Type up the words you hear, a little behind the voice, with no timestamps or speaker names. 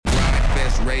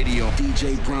Radio.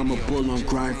 DJ Brahma Bull on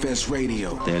Grindfest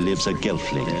Radio. There lives a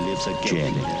Gelfling,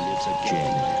 Jen.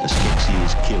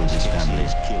 Asphyxius killed his family,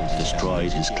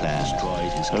 destroyed his clan.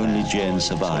 Only Jen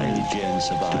survived,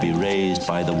 to be raised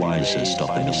by the wiser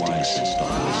Stopinistics.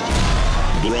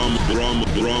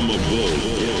 Brahma Bull.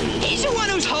 He's the one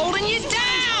who's holding you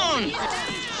down!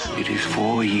 It is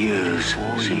 4 years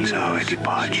since our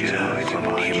departure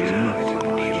from him,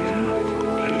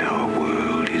 and our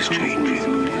world is changing.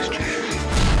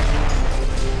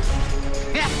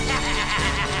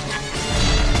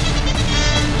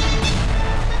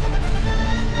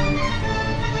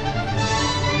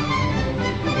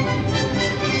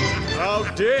 How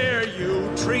dare you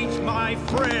treat my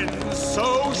friends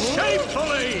so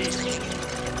shamefully!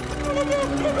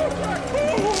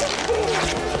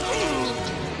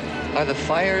 Are the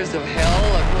fires of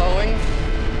hell a-glowing?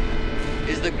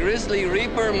 Is the grisly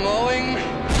reaper mowing?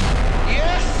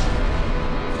 Yes!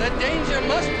 The danger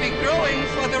must be growing,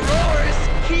 for the rowers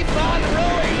keep on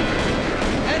rowing,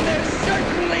 and they're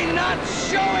certainly not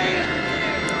showing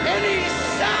any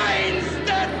signs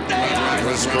that they are.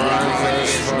 This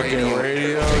Grindfest fucking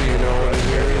radio, you know what it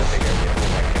is.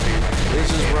 This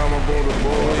is Brahma Bull the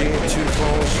Bully, Two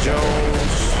Phones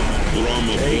Jones,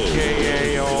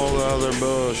 a.k.a. all the other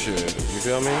bullshit. You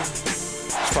feel me?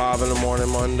 It's 5 in the morning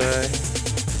Monday.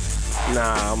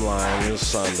 Nah, I'm lying. It's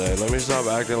Sunday. Let me stop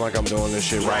acting like I'm doing this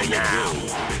shit right now.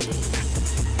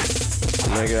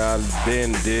 Nigga, I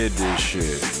been did this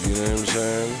shit. You know what I'm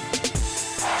saying?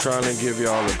 Trying to give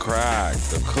y'all the crack,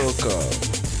 the cook up,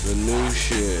 the new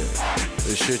shit,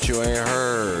 the shit you ain't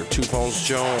heard. Two Phones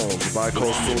Jones,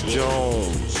 Bicoastal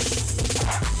Jones,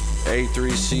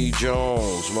 A3C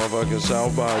Jones, motherfucking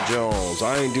South by Jones.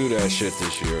 I ain't do that shit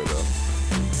this year though.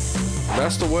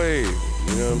 That's the wave.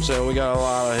 You know what I'm saying? We got a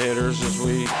lot of hitters this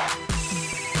week.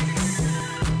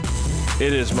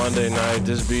 It is Monday night.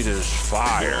 This beat is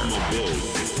fire.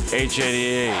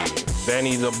 H88,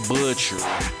 Benny the Butcher.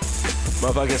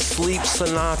 Motherfucking Sleep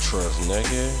Sinatras,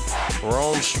 nigga.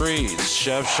 Rome Streets,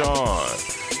 Chef Sean.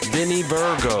 Vinny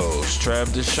Burgos, Trev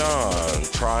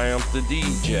Deshawn. Triumph the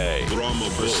DJ.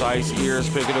 Precise Ears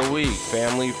Pick of the Week.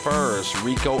 Family First.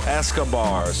 Rico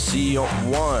Escobar,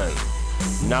 C1.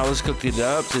 Now let's cook it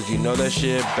up. Did you know that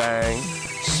shit bang?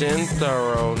 Sin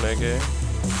Thorough, nigga.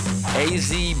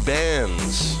 AZ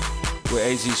Benz with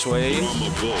AZ Suede.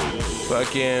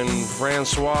 Fucking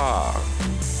Francois.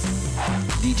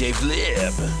 DJ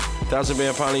Flip. Thousand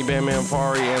Band Fonny, Bandman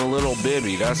Fari, and Little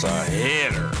Bibby. That's a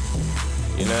hitter.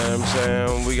 You know what I'm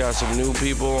saying? We got some new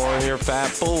people on here. Fat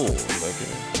Fool.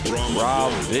 Nigga.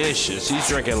 Rob Vicious. He's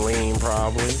drinking lean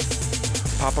probably.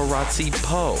 Paparazzi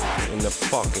Poe in the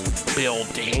fucking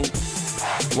building.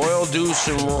 Loyal Deuce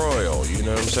and Royal, you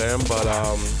know what I'm saying? But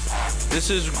this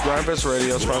is Grindfest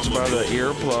Radio, sponsored by the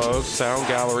Earplugs, Sound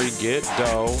Gallery, Get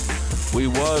Dough. We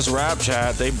was Rap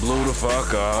Chat, they blew the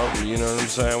fuck up, you know what I'm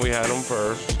saying? We had them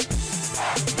first.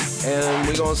 And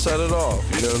we gonna set it off,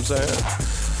 you know what I'm saying?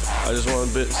 I just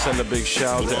want to send a big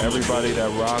shout to everybody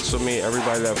that rocks with me,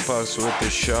 everybody that fucks with the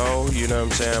show, you know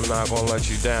what I'm saying? I'm not gonna let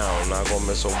you down, I'm not gonna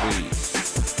miss a week.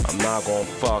 I'm not gonna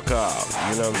fuck up,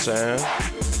 you know what I'm saying?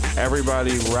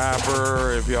 Everybody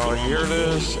rapper, if y'all hear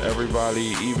this,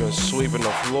 everybody even sweeping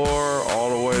the floor, all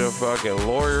the way to fucking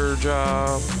lawyer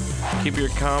job. Keep your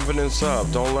confidence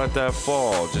up, don't let that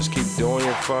fall. Just keep doing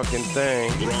your fucking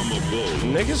thing.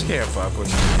 Niggas can't fuck with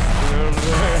you, you know what I'm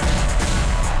saying?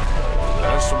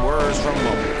 That's the words from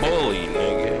a bully,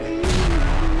 nigga.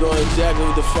 Doing exactly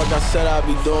what the fuck I said I'd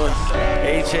be doing.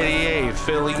 H88,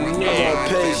 Philly Nick. I'm on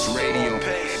pace. Radio.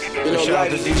 You know, shout out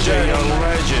to DJ Young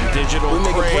Legend, Digital we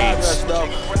making Crates,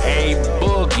 progress, A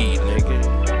Boogie, nigga.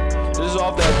 This is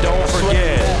off that Don't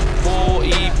Forget full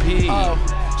EP.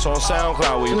 It's on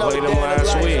SoundCloud. We played him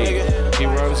last week. He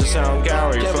runs the Sound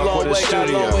Gallery. Fuck with his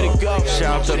studio.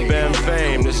 Shout to Ben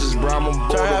Fame. This is Brahma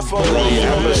Bull Bully,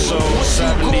 episode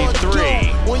 73.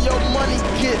 When your money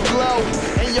get low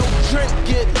and your drink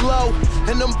get low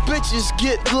and them bitches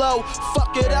get low,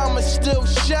 fuck it, I'ma still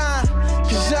shine.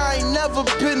 Cause I ain't never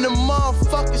been a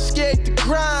motherfucker scared to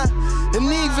grind. And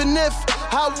even if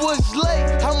I was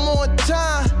late, I'm on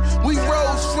time. We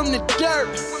rose from the dirt.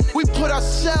 We put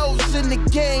ourselves in the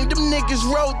game. Them niggas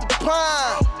rode the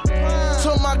pine.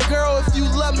 Told my girl, if you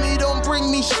love me, don't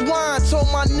bring me swine. Told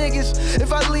my niggas,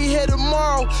 if I leave here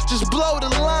tomorrow, just blow the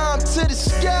lime to the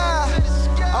sky.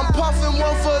 I'm puffing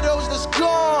one for those that's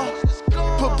gone.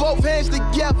 Put both hands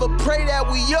together, pray that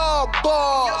we all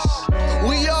boss.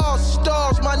 We all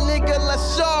stars, my nigga,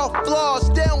 let's all flaws.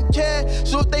 They don't care,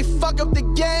 so if they fuck up the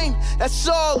game, that's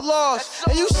all lost.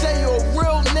 And you say you're a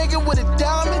real nigga with a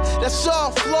diamond, that's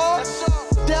all flaws.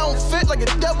 down fit like a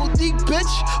double D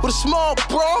bitch with a small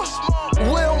bra.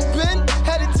 Well been,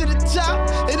 headed to the top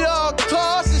at all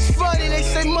costs. It's funny, they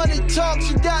say money talks,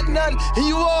 you got none, and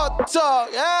you all talk.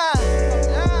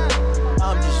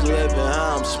 I'm just living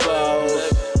how I'm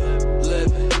supposed.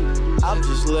 I'm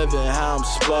just living how I'm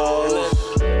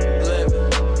supposed.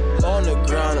 On the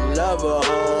ground, I'm never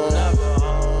home.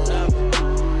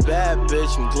 Bad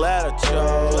bitch, I'm glad I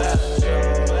chose.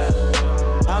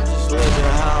 I'm just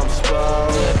living how I'm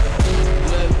supposed.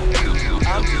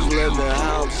 I'm just living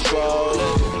how I'm supposed.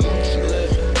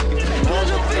 On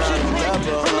the ground, I'm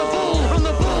never home.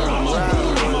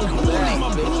 Bad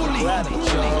bitch, I'm glad I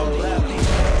chose.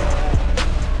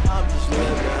 I'm just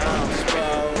living how I'm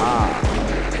supposed.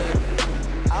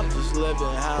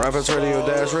 Rap Fest Radio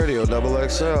Dash Radio Double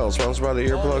XL, sponsored by the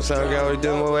Earplug Sound Gallery,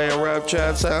 Demo and Rap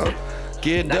Chat Sound.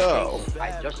 Get dough.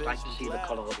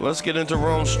 Let's get into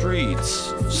Rome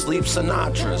Streets. Sleep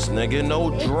Sinatras, nigga. No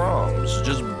drums,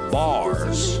 just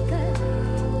bars.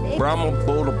 Brahma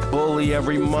Bull the Bully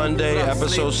every Monday,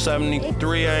 episode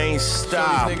 73. I ain't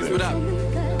stopping.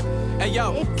 Hey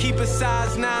yo, keep a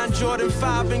size 9 Jordan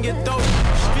 5 in your throat.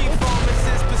 Street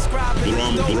pharmacists prescribing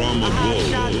this dope. A high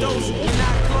shot dose, you're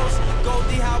not close.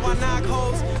 Goldie, how I knock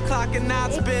holes. Clocking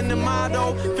knots, been the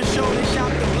motto. For sure they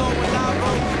shop the blow with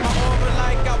lavo. My aura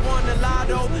like I won the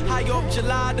lotto. High up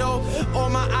gelato. All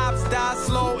my ops die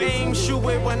slow. Aim, shoot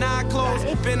it when I close.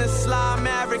 Been a sly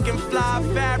maverick and fly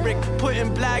fabric.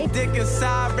 Putting black dick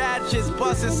inside ratchets.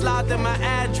 Busting slide to my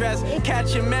address.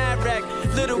 Catching mad wreck.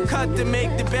 Little cut to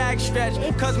make the bag stretch.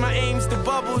 Cause my aim's to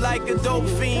bubble like a dope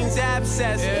fiend's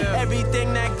abscess.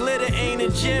 Everything that glitter ain't a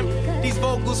gym. These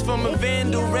vocals from a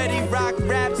vandal. Ready rock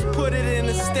raps. Put it in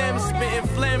the stem. Spitting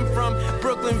phlegm from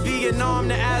Brooklyn, Vietnam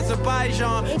to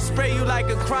Azerbaijan. Spray you like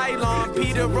a Krylon.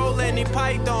 Peter roll any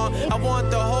python. I want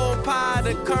the whole pie.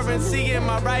 The currency in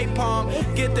my right palm.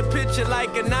 Get the picture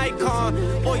like an icon.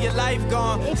 Or your life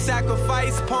gone.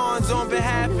 Sacrifice pawns on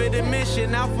behalf of the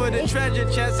mission. Out for the treasure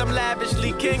chest. I'm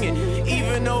lavishly kinging.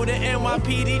 Even though the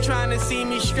NYPD trying to see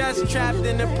me stressed, trapped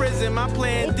in the prison, my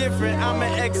plan different. I'm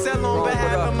an excel on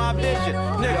behalf of my vision,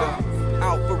 nigga.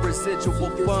 Out for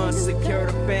residual funds, secure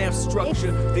the fam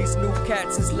structure. These new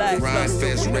cats is lackluster. Ride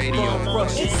Fest Radio.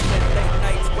 Rushes, spend late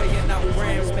nights weighing out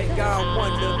grams, make God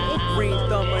wonder. Green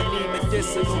thumb and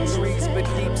medicinal trees for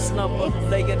deep slumber.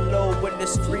 Laying low when the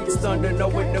streets thunder,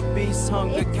 knowing the beast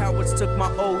hunger. Cowards took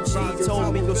my OG,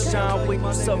 told me you'll shine when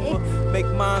you suffer. Make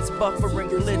minds buffer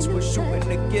and glitch when shooting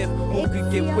the gift. Who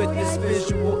could get with this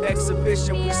visual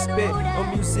exhibition? We spit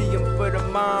a museum for the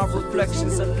mind,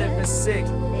 reflections of living sick.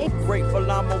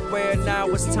 Grateful I'm aware now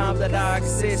it's time that I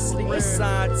exist. Sleeping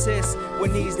scientist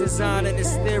when he's designing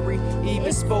his theory.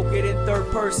 Even spoke it in third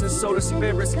person so the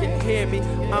spirits can hear me.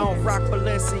 I don't rock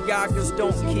Balenciagas,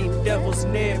 don't keep devils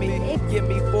near me. Give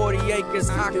me 40 acres,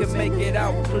 I can make it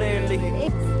out clearly.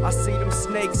 I see them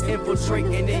snakes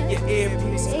infiltrating in your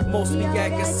earpiece. Most be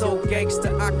acting so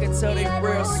gangster, I can tell they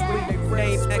real sweet.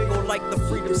 Name echo like the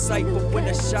freedom cipher when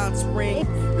the shots ring.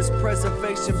 This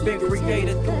preservation been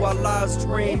created through our lives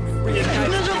dream. Reignited.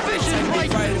 There's a vision right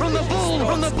from the bull,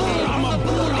 from the bull. I'm a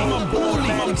bully.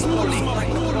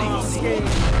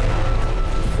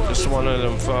 Just one of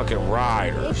them fucking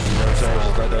riders. You know what I'm saying?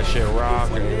 Just let that shit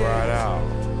rock and ride out.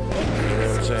 You know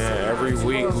what I'm saying? Every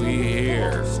week we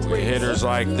here. We hitters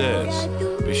like this.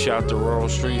 We shot the Rome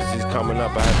Streets. He's coming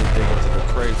up. I had to dig into the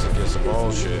crates and get some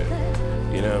old shit.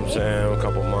 You know what I'm saying? A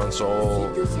couple months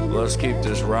old. Let's keep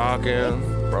this rocking.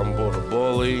 Brahma the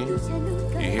Bully.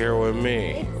 You here with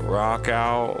me. Rock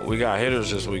out. We got hitters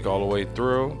this week all the way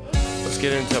through. Let's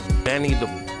get into Benny the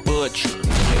Butcher.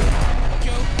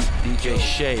 DJ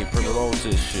Shay promotes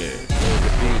this shit. The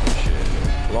beat and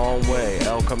shit. Long Way,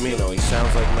 El Camino. He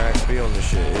sounds like Max B on this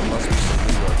shit. It must be some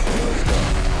New York shit. Let's go.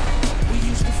 We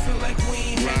used to feel like we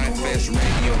ain't Ride Fest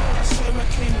Radio. I swear I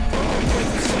came a long way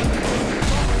from Southern.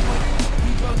 We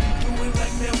about to do it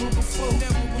like never before.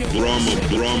 Brahma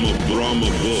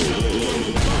Bull.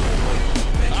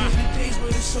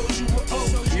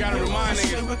 You gotta remind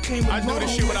nigga, I do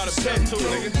this shit without a pen too,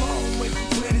 nigga.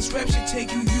 Where this rap should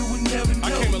take you, you would never know. I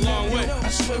came a long way,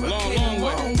 long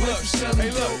way. Look,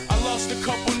 hey look, I lost a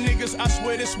couple niggas, I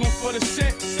swear this one for the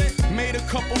set. Made a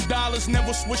couple dollars,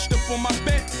 never switched up on my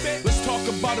bet. Let's talk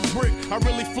about a brick, I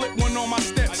really flipped one on my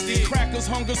steps. These crackers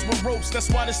hungers with ropes, that's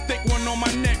why the stick one on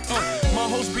my neck. My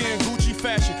hoes being Gucci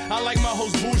fashion, I like my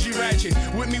hoes bougie ratchet.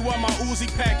 With me while my Uzi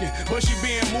packing, but she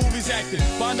being movies acting.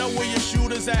 Find out where your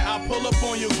shooters at, I pull up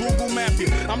on your Google map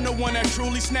it. I'm the one that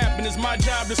truly snapping, it's my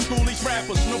job to school these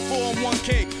rappers. No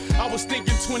 401k, I was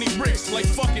thinking 20 bricks, like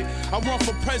fuck it. I run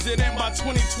for president by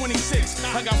 2026.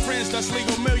 I got friends that's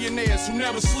legal millionaires who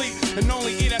never sleep. and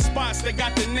only eat at spots that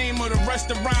got the name of the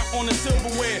restaurant on the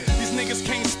silverware. These niggas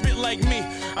can't spit like me.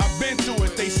 I've been through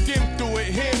it. They skim through it,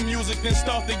 hear music, then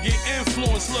start to get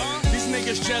influenced. Look, these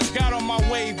niggas just got on my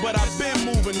wave, but I've been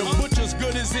moving. The butcher's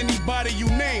good as anybody you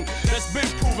name. That's been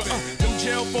proven. Them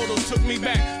jail photos took me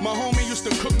back. My homie used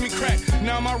to cook me crack.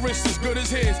 Now my wrist is good as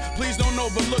his. Please don't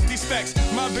overlook these facts.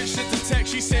 My bitch sent the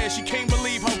text. She said she can't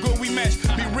believe how good we matched.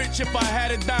 Be rich if I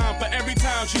had a dime for every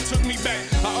time she took me back.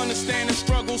 I understand the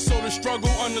struggle, so the struggle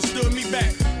understood me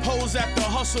back. Hoes after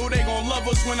hustle, they gon' love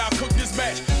us when I cook this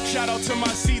batch. Shout out to my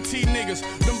CT niggas.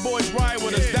 Them boys ride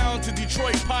with us down to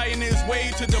Detroit, Pioneers,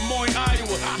 way to Des Moines,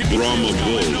 Iowa. Drama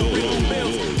Boy.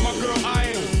 My girl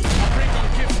eyeing them. I bring them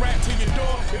gift wrap to your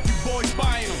door if you boys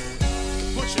buying them.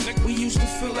 We used to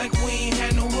feel like we ain't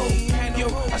had no hope. Yo,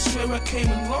 I swear I came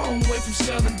a long way from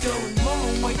selling dope.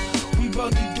 Long way. We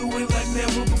bout to do it like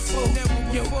never before.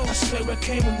 Yo, I swear I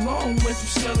came a long way from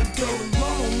selling dope.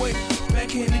 Long way.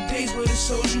 Back in the days where the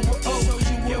soldier were old.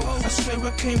 Yo, I swear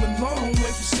I came a long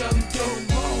way from selling dope.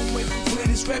 Long way. Where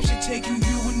this rap should take you,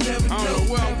 you would never know.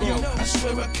 Yo, I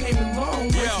swear I came a long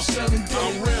way from selling dope.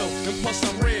 I'm real, and plus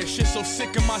I'm red. Shit so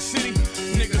sick in my city.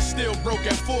 Niggas still broke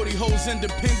at 40. Hoes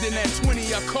independent at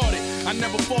 20. I caught it. I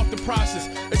never fought the process.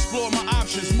 Explored my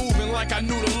options. Moving like I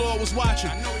knew the Lord was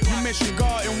watching. You mentioned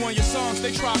God in one of your songs.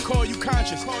 They try to call you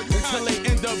conscious. Until they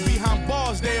end up behind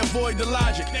bars, they avoid the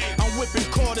logic. I'm whipping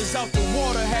quarters out the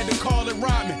water. Had to call it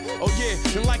rhyming. Oh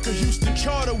yeah, and like a Houston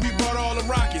charter, we brought all the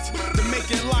rockets. To make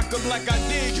it lock up like I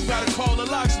did, you gotta call the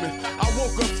locksmith. I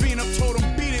woke up, Fiend up, told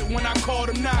him beat it when I called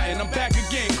him not. And I'm back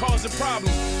again, causing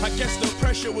problems. I guess the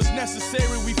pressure was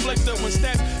necessary. We flexed up when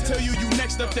stats tell you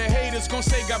next up. The haters gon'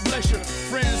 say God bless you.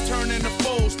 Friends turn into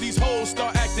foes. These hoes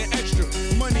start acting extra.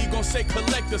 Money gon' say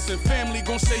collect us, and family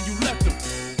gon' say you left them.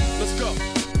 Let's go.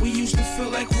 We used to feel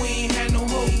like we ain't had no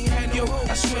hope. Yo,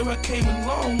 I swear I came a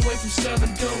long way from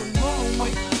selling dope. Long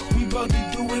way. We bout to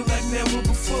do it like never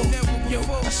before. Yo,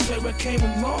 I swear I came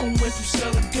a long way from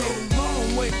selling dope.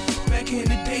 Long way. Back in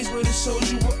the days where the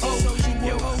soldier were old.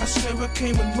 Yo, I swear I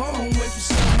came a long way from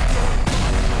selling dope.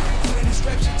 Where this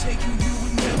rap should take you, you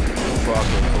would never know.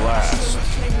 Fucking blast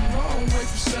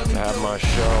to have my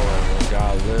show and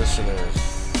got listeners.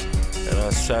 And I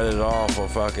set it off on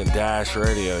fucking Dash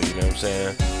Radio, you know what I'm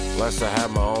saying? Blessed to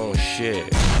have my own shit, you know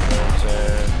what I'm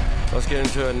saying? Let's get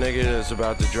into a nigga that's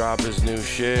about to drop his new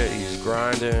shit. He's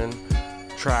grinding,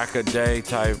 track a day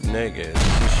type nigga.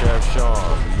 This is Chef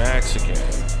Sean, Mexican.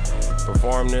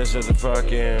 Perform this at the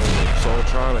fucking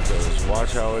Soultronicas.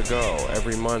 Watch how it go.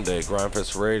 Every Monday,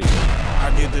 Grindfest Radio.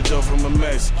 I get the dough from a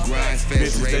Mexican.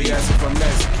 Bitches, they asking for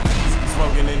Mexican.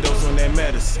 Smoking and dose on that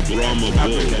medicine. I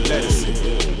bring that medicine.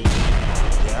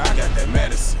 Yeah, I got that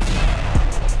medicine.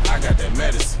 I got that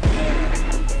medicine.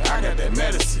 I got that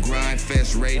medicine.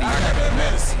 Grindfest Radio. I got that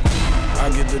medicine. I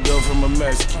get the dough from a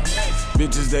Mexican.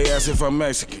 Bitches, they ask if I'm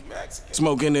Mexican.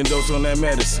 Smoking and dose on that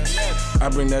medicine. I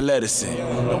bring that lettuce in.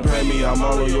 Don't pay me, I'm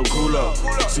all on your culo.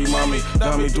 See, mommy,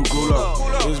 dummy through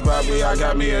culo. This Bobby, I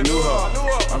got me a new hoe.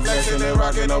 I'm flexing and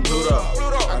rocking on Pluto.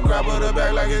 I grab her the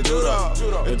back like a judo.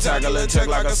 The tackle a check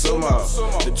like a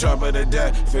sumo. The trump of the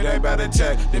deck, if it ain't about a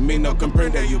check, then me no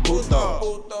comprende, you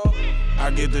puto. I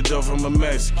get the dough from a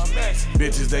Mexican.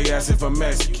 Bitches, they ask if I'm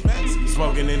Mexican.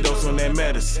 Smoking and dose on that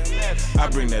medicine. I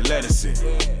bring that lettuce in.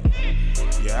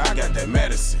 Yeah, I got that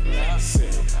medicine.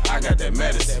 I got that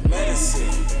medicine.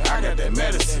 I got that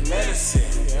medicine.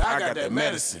 I got that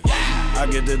medicine. I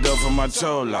get the dough from my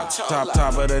chola.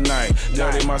 Top of the night.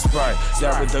 Dirty my Sprite.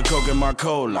 Dab with the Coke in my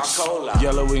cola.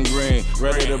 Yellow and green.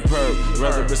 Ready to perk.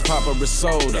 Whether it's pop or it's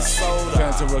soda.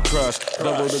 Fanta or crush.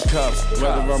 Double the cups.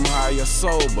 Whether I'm high or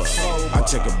sober. I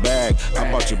check a bag.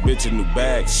 I bought your bitch a new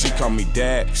bag. She call me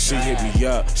dad. She hit me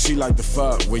up. She like the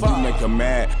fuck when you make her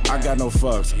mad. I got no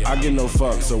fucks. I get no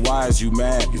fucks. So why is you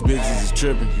mad? These bitches is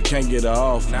tripping. You can't get her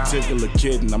off. You tickle a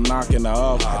kitten. I'm knocking her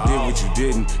off. I did what you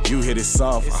didn't. You hit it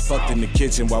soft. I fucked in the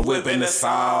kitchen while whipping the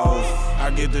sauce.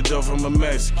 I get the dough from a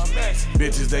Mexican.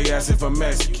 Bitches, they ask if I'm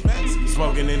Mexican.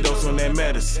 Smoking and dose on that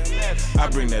medicine. I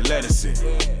bring that lettuce in.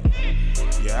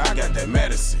 Yeah, I got that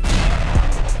medicine.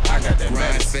 I got that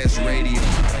medicine. Radio.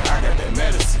 I got that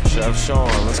medicine. Chef Sean,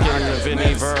 let's get into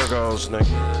Vinny Virgos,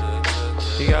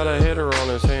 nigga. He got a hitter on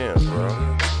his hands, bro.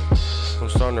 I'm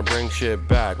starting to bring shit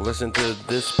back. Listen to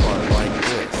this part like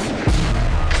this.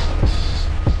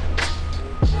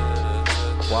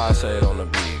 Why I say it on the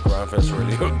beat? Grindfest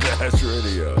Radio, Dash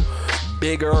Radio.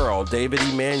 Big Earl, David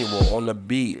Emanuel on the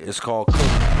beat. It's called Cook.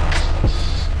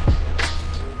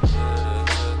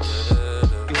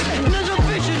 There's a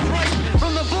vision right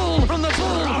from the bull, from the bull.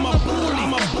 I'm a bull,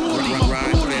 I'm a bull.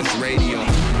 Grindfest Radio.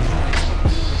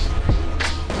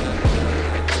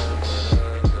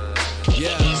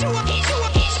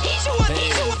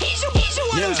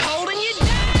 Who's holding you down?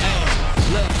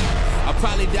 Hey, look. I'll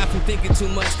probably die from thinking too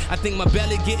much. I think my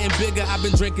belly getting bigger, I've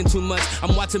been drinking too much.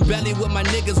 I'm watching Belly with my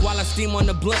niggas while I steam on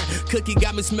the blunt. Cookie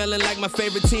got me smelling like my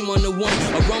favorite team on the one.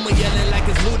 Aroma yelling like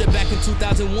it's Luda back in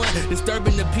 2001.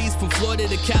 Disturbing the peace from Florida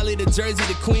to Cali to Jersey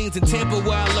to Queens and Tampa,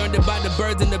 where I learned about the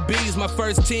birds and the bees. My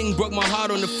first ting broke my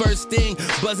heart on the first thing.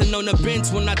 Buzzing on the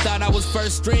bench when I thought I was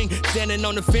first string. Standing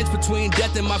on the fence between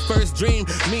death and my first dream.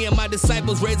 Me and my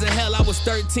disciples raising hell, I was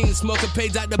 13. Smoking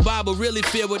page out the Bible, really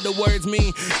feel what the words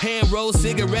mean. Hand roll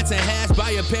cigarettes and hash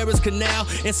by a Paris canal,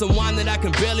 and some wine that I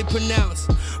can barely pronounce.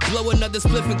 Blow another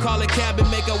spliff and call a cab and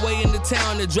make our way into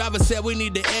town. The driver said we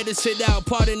need to edit shit out,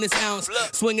 pardon this ounce.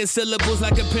 Swinging syllables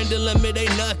like a pendulum, it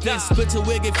ain't nothing. Split a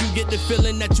wig if you get the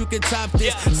feeling that you can top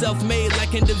this. Self-made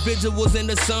like individuals and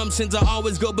assumptions. I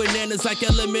always go bananas like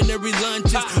elementary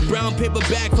lunches. Brown paper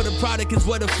bag for the product is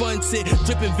where the fun sit.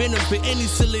 Dripping venom for any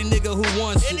silly nigga who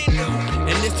wants it.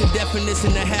 And it's the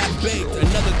definition of half-baked.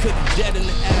 Another cookie dead in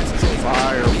the ashtray.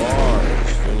 Fire bars.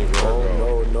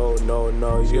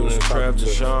 No. You was Trav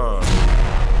Deshawn.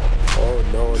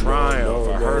 Triumph.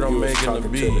 I heard him making the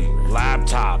beat.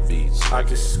 Laptop beats. I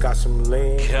just got some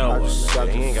lean. Killer.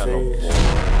 He ain't got no boy.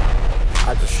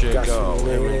 I just shit got go. some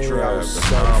Him lean. and Trav, the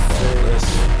combo.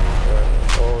 Listen.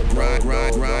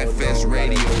 Ride Fest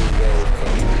Radio.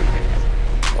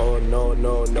 Oh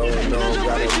no,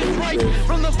 Television right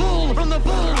from the bull.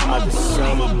 I just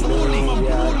saw the moon,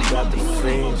 yeah, I got the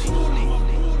fiends.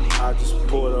 I just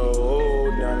poured a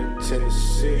hole down in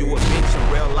Tennessee. You a bitch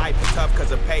in real life, but tough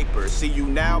cause of paper. See you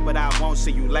now, but I won't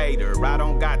see you later. I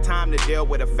don't got time to deal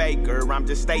with a faker. I'm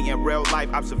just stating real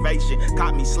life observation.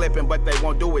 Caught me slipping, but they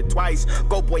won't do it twice.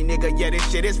 Go boy nigga, yeah, this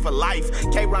shit is for life.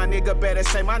 K-Ron nigga better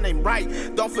say my name right.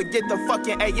 Don't forget the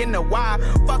fucking A and the Y.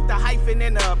 Fuck the hyphen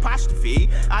and the apostrophe.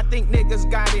 I think niggas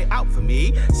got it out for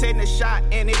me. Send a shot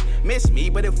and it missed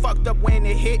me, but it fucked up when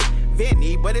it hit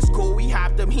Vinny. But it's cool, we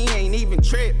hopped him, he ain't even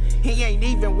tripped. He ain't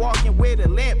even walking with a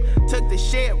limp. Took the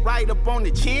shit right up on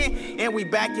the chin, and we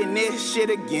back in this shit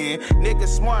again. Niggas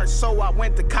smart, so I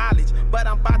went to college, but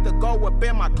I'm about to go up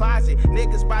in my closet.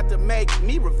 Niggas about to make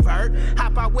me revert.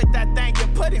 Hop out with that thing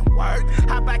and put in work.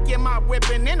 Hop back in my whip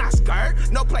and then I skirt.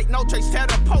 No plate, no trace, tell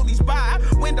the police bye.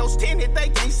 Windows tinted, they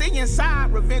can't see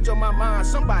inside. Revenge on my mind,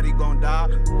 somebody gon' die.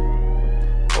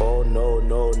 Oh no,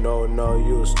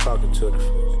 you was talking to the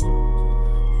fiends.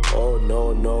 Oh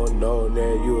no,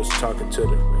 man, you was talking to the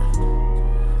man.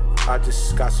 I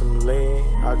just got some lean,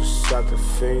 I just shot the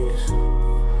fiends.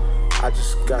 I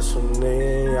just got some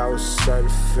lean, I was shot the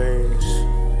fiends.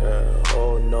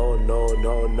 Oh no,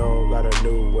 got a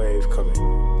new wave coming.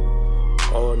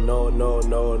 Oh no,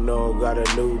 got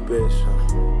a new bitch.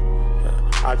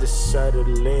 I just shot the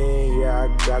lean, yeah,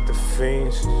 I got the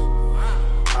fiends.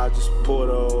 I just poured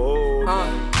a hole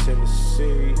in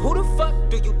Tennessee. Who the fuck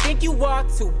do you think you are?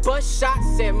 2 bust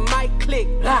shots and might click.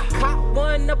 Caught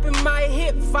one up in my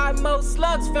hip, 5 more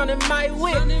slugs found in my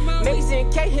whip. Maze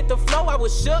and K hit the flow, I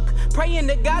was shook. Praying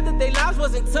to God that their lives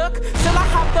wasn't took. Till I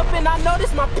hopped up and I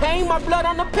noticed my pain. My blood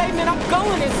on the pavement, I'm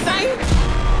going insane.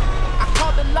 I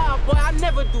called the law, boy, I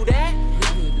never do that.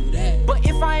 But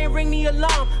if I ain't ring the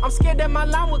alarm, I'm scared that my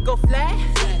line would go flat.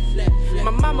 My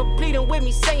mama pleading with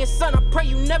me, saying, son, I pray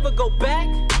you never go back.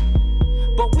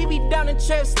 But we be down in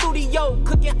Trev Studio,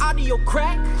 cooking audio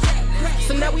crack.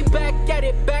 So now we back at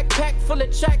it, backpack full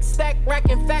of tracks, stack,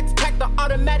 racking facts, pack the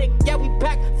automatic, yeah, we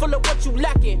pack full of what you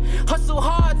lacking. Hustle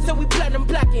hard till we platinum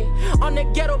blacking. On the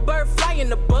ghetto bird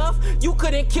flying above. You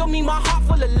couldn't kill me, my heart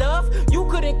full of love. You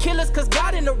couldn't kill us cause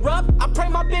God interrupt. I pray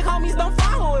my big homies don't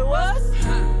find who it was.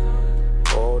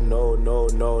 Oh no,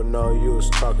 you was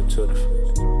talking to the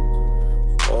fiends.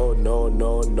 Oh no,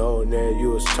 man,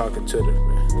 you was talking to the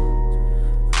man.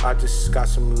 I just got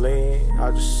some lean,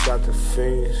 I just shot the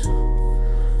fiends.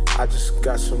 I just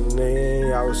got some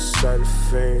lean, I was shot the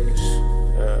fiends.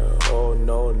 Oh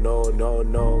no,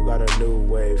 got a new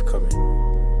wave coming.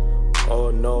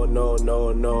 Oh no,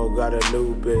 got a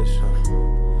new bitch.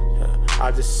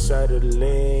 I just shot the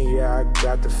lean, yeah, I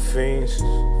got the fiends.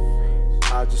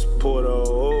 I just poured a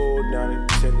hole down in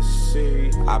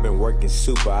Tennessee. I've been working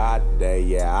super hard today,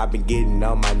 yeah. I've been getting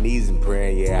on my knees and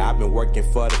praying, yeah. I've been working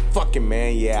for the fucking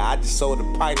man, yeah. I just sold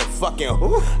a pint of fucking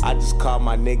who? I just called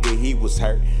my nigga, he was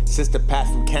hurt. Sister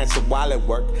passed from cancer while at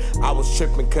work. I was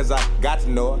tripping cause I got to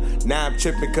know her. Now I'm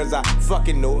tripping cause I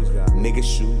fucking know her. Niggas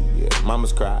shoot, yeah.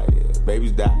 Mamas cry, yeah.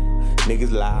 Babies die.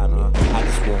 Niggas lie, man. I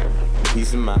just want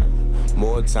peace of mind,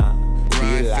 more time.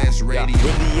 Grindfest Radio.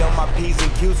 Really on my P's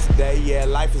and Q's today. Yeah,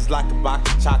 life is like a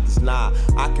box of chocolates. Nah,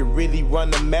 I can really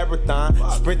run a marathon.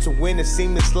 Sprint to win and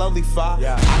seem to slowly fall.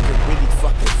 I can really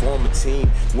fucking form a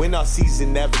team. Win all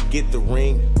season, never get the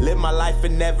ring. Live my life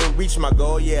and never reach my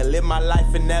goal. Yeah, live my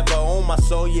life and never own my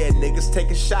soul. Yeah, niggas take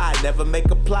a shot, never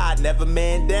make a plot, never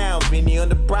man down. Vinny on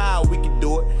the prowl, we can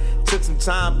do it. Took some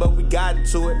time, but we got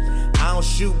into it. I don't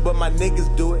shoot, but my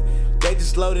niggas do it. They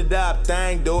just loaded up, they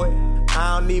ain't do it.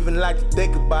 I don't even like to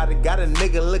think about it. Got a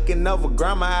nigga looking over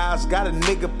grandma's house. Got a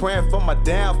nigga praying for my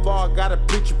downfall. Got a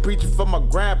preacher preaching for my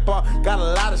grandpa. Got a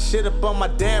lot of shit up on my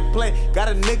damn plate. Got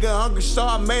a nigga hungry, so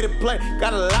I made a play.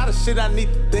 Got a lot of shit I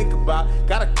need to think about.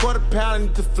 Got a quarter pound, I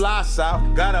need to fly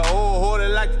south. Got an old whore that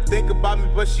like to think about me,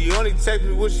 but she only text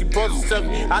me when she supposed to tell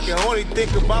me. I can only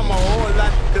think about my whole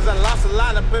life, cause I lost a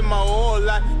lot up in my whole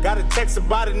life. Got a text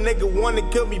about a nigga wanna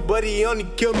kill me, but he only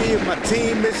killed me if my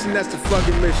team mission. That's the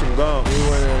fucking mission gone. We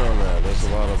went in on that. That's a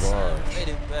lot of bars.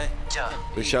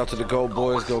 Big shout out to the Gold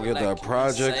Boys. Go get that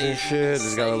project and shit.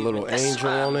 It's got a little angel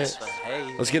on it.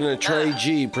 Let's get into Trey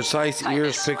G. Precise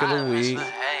Ears pick of the week.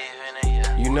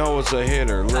 You know it's a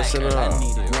hitter. Listen up.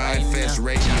 Grindfest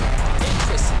Radio.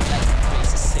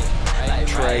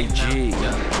 Trey G.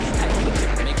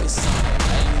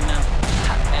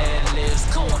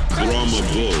 Drama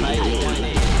Bull.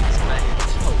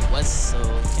 What's up?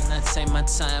 Can I take my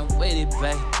time with it,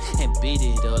 babe? And beat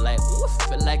it up like, ooh, I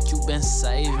feel like you been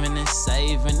saving and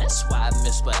saving. That's why I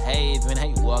misbehaving.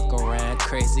 Hey, walk around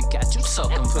crazy, got you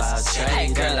talking about trade.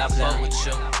 Hey, girl, I fuck with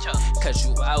you, cause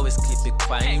you always keep it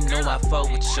quiet. You know I fuck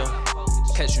with you,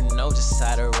 cause you know just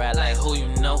how to ride. Like who you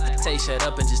know, take shut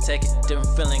up and just take it.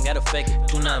 Different feeling, gotta fake it.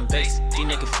 Do nothing basic, these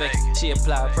niggas fake it. She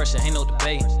apply pressure, ain't no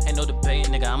debate,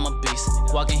 nigga, I'm a beast.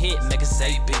 Walking hit, nigga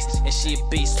say beast. And she a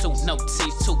beast too, no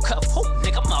teeth, too cuff. Whoo,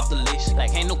 nigga, I'm off the leash.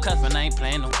 Like ain't no cuffin', I ain't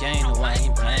playing no game, no, I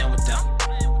ain't playing with them.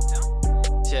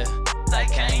 Yeah,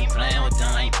 like I ain't playing with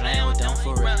them, I ain't playing with them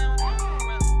for real.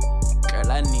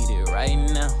 Girl, I need it right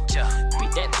now.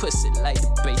 Beat that pussy like the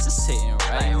bass is hitting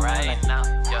right now.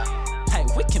 Hey,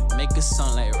 we can make a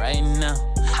song like right now.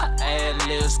 Her ad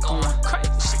libs going crazy,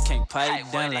 she can't pipe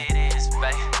down like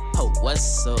oh,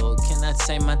 what's up? Can I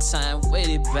take my time with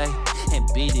it, babe? And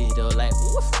beat it up like,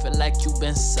 ooh, I feel like you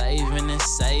been saving and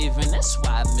saving. That's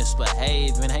why I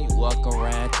misbehaving. Hey, walk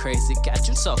around crazy, got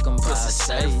you talking about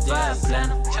certified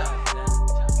planner.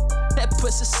 That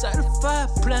pussy certified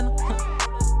planner.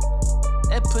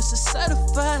 That pussy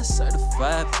certified planner,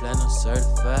 certified planner.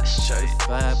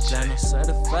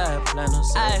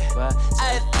 I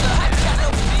got no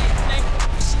big name.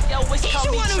 She always call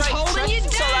me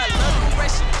Drake. So I love the way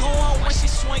she going when she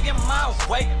swinging my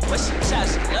way. When she try,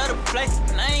 she love to play.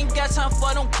 And I ain't got time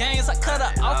for them games. I cut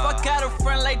her off. I got a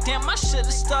friend like, damn, I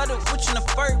should've started with you in the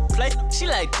first place. She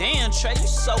like, damn, Trey, you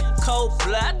so cold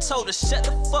blood. I told her, shut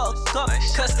the fuck up.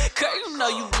 Cause, girl, you know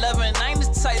you loving. I ain't the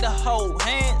type to hold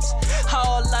hands.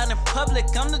 All out in public,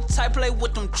 I'm the type play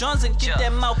with them drums and get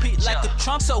that mouthpiece like a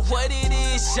Trump. So what it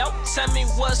is, yo, tell me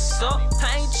what's up.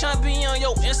 I ain't tryna be on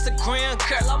your Instagram,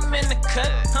 girl, I'm in the cut.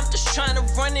 I'm just trying to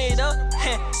run it up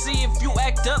and see if you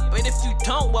act up. And if you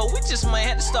don't, well, we just might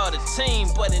have to start a team.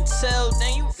 But until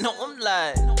then, you know I'm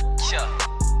like,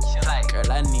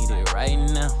 girl, I need it right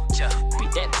now.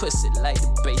 Beat that pussy like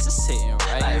the bass is hitting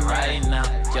right now.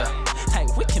 Hey,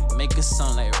 we can make a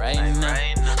song like right now.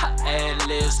 Her ad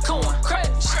libs going crazy,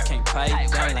 she can't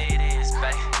pipe down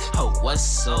like oh,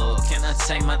 what's up? Can I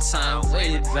take my time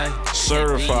with it, babe?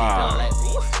 Certified.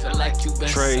 Feel like you been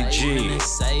Trey G.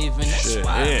 Saving. Shit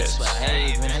is.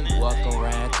 Hey, walk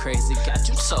around crazy, got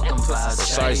you talking about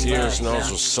Precise Ears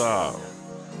knows what's up.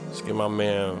 Let's get my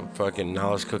man fucking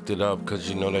Knowledge cooked it up, cause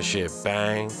you know that shit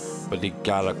bang. But he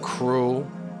got a crew,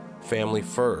 family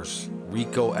first.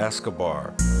 Rico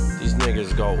Escobar. These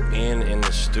niggas go in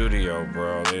the studio,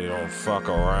 bro. They don't fuck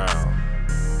around.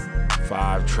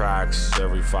 5 tracks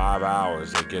every 5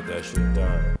 hours. They get that shit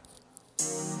done.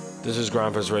 This is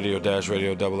Grindfest Radio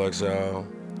Radio XXL.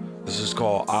 This is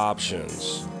called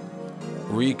Options.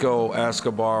 Rico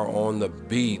Escobar on the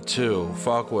beat too.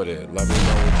 Fuck with it. Let me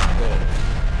know what you think.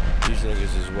 These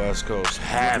niggas is West Coast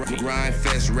happy.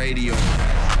 Grindfest Radio.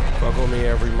 Fuck with me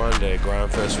every Monday.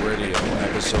 Grindfest Radio,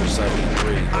 episode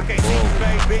 73. I can't see you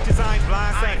fake bitches, I ain't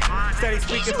blindsided. Steady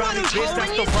speaking about me, bitch,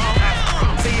 that's the wrong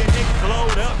ass. See a nigga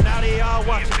glowed up, now they all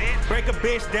watching. Break a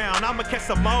bitch down, I'ma catch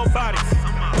some more bodies.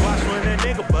 Watch when a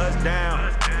nigga buzz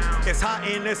down. It's hot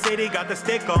in the city, got the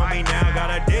stick on me now. Got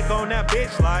a dick on that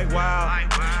bitch like wow.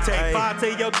 Take 5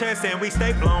 to your chest and we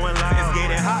stay blowing loud. It's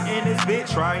getting hot in this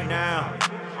bitch right now.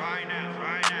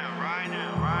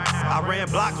 I ran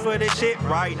blocks for this shit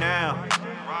right now.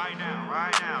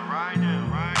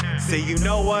 See, you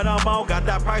know what I'm on, got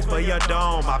that price for your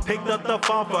dome. I picked up the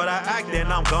phone for that act,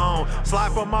 then I'm gone.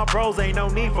 Slide for my bros, ain't no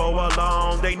need for a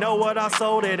loan. They know what I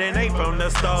sold, it ain't from the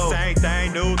stove. Same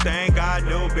thing, new thing, got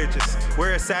new bitches.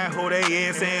 Where it's at, who they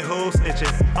is, and who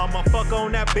snitching. I'ma fuck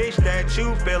on that bitch that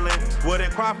you feelin'.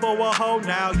 Wouldn't cry for a hoe,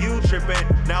 now you trippin'.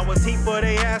 Now it's heat for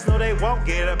they ass, no they won't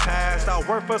get a pass. I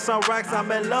work for some racks, I'm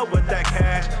in love with that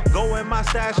cash. Go in my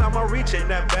stash, I'ma reach in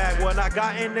that bag. What I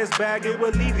got in this bag, it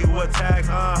will leave you with tags.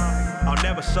 I'll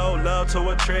never show love to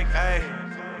a trick, ayy.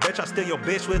 Bitch, I steal your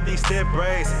bitch with these stiff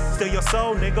braids. Steal your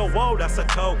soul, nigga, whoa, that's a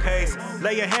cold case.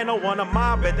 Lay your hand on one of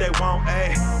mine, bet they won't,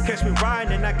 ayy. Catch me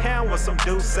riding in that can with some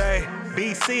Douce.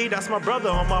 BC, that's my brother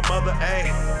on my mother,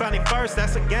 ayy. Funny first,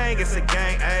 that's a gang, it's a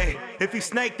gang, ayy. If you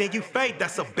snake, then you fake,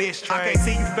 that's a bitch trade. I can't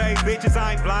see you fake bitches,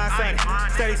 I ain't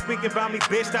blindsided. Steady speaking about me,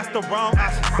 bitch, that's the wrong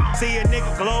option. See a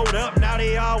nigga glowed up, now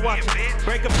they all watching.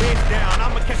 Break a bitch down,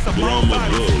 I'ma catch some more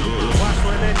bodies. Watch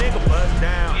when that nigga buzz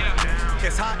down.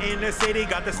 It's hot in the city,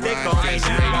 got the stick on me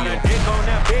now. Got a dick on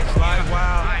that bitch like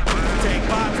wow. Take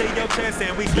 5 to your chest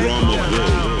and we stay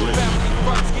on.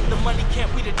 First, get the money,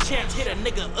 can't we the champs? Hit a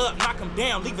nigga up, knock him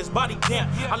down, leave his body damp.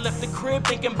 I left the crib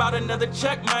thinking about another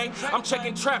check, man. I'm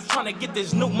checking traps, trying to get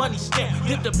this new money stamp.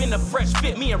 Dipped up in a fresh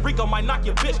fit, me and Rico might knock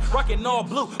your bitch. Rockin' all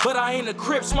blue, but I ain't a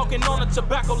crib, smoking on a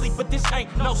tobacco leaf. But this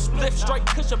ain't no spliff, straight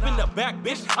kush up in the back,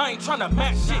 bitch. I ain't tryna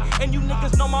match shit, and you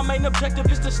niggas know my main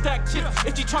objective is to stack chips.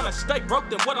 If you tryna stay broke,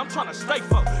 then what I'm tryna stay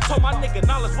for? Told my nigga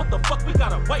knowledge, what the fuck we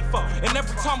gotta wait for? And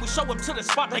every time we show up to the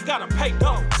spot, they gotta pay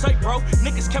dough. Say bro,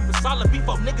 niggas kept it solid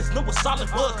before niggas knew what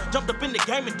solid was. Jumped up in the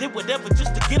game and did whatever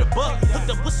just to get a buck. Hooked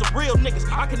up with some real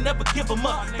niggas, I can never give them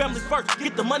up. Family first,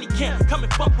 get the money, can't come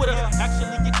and fuck with us.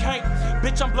 Actually you can't,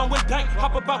 bitch I'm blowing dank.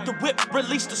 Hop about the whip,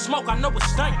 release the smoke, I know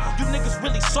it's stank. You niggas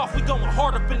really soft, we going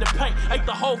hard up in the paint. Ate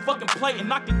the whole fucking plate and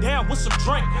knocked it down with some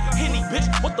drink. Henny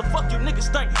bitch, what the fuck you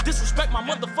niggas think? Disrespect my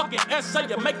motherfucking essay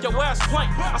to make your ass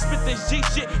plank. I spit this G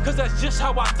shit, cause that's just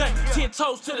how I think. 10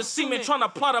 toes to the cement,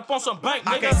 tryna plot up on some bank,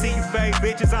 nigga. I can't see you fake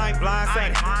bitches, I ain't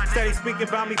blindsided. Steady speaking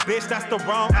about me, bitch, that's the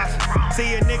wrong option.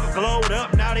 See a nigga glowed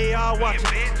up, now they all watching.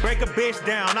 Break a bitch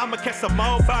down, I'ma catch some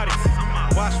more bodies.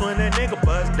 Watch when a nigga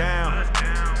buzz down.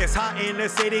 It's hot in the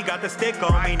city, got the stick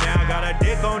on me now. Got a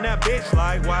dick on that bitch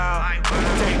like wow.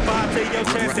 Take 5 to your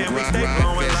chest and we stay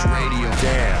blowing loud.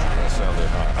 Damn, that sounded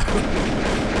hot.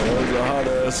 That was a hot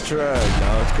ass track.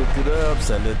 Now let's cook it up,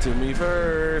 send it to me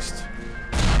first.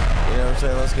 You know what I'm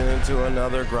saying? Let's get into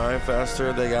another Grind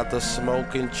Fester. They got the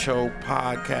Smoke and Choke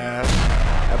podcast.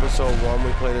 Episode 1,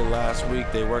 we played it last week.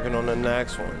 They working on the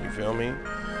next one, you feel me?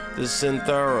 This is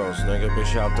Syntheros, nigga. Big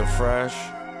shout to Fresh.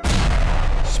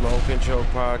 Smoke and Choke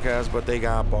podcast, but they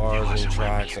got bars and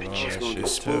tracks and all that shit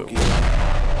too.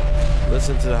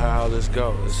 Listen to how this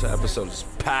goes. This episode is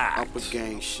packed. Upper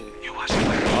gang shit.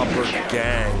 Upper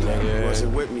gang, nigga. You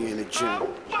wasn't with me in the gym.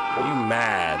 You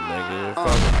mad, nigga.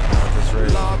 Fuck this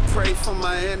radio. Lord, pray for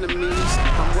my enemies.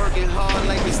 I'm working hard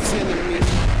like it's 10 of me.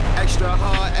 Extra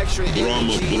hard, extra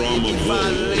energy. If you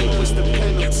violate, what's the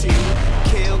penalty?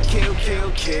 Kill, kill,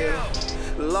 kill, kill.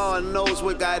 Lord knows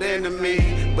what got into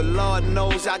me, but Lord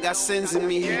knows I got sins in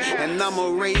me, and I'ma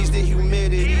raise the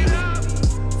humidity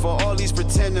for all these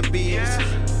pretender bees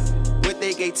with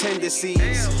they gay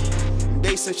tendencies.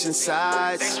 They switching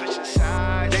sides,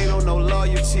 they don't know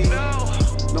loyalty,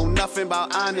 know nothing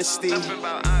about honesty,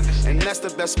 and that's the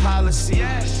best policy.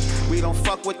 We don't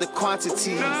fuck with the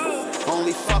quantity,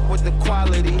 only fuck with the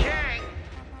quality.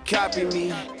 Copy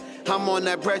me. I'm on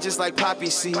that bread just like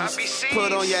poppy seeds.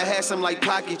 Put on your head some like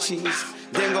pocket cheese.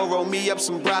 Then go roll me up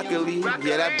some broccoli.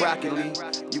 Yeah, that broccoli.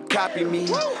 You copy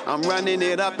me. I'm running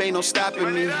it up, ain't no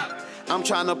stopping me. I'm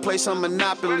trying to play some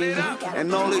Monopoly.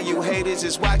 And all of you haters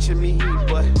is watching me.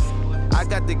 But I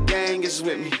got the gang is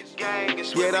with me.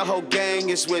 Yeah, the whole gang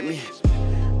is with me.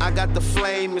 I got the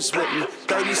flame is with me.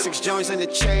 36 joints in the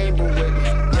chamber with me.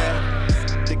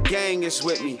 Yeah, the gang is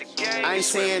with me. I ain't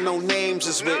saying no names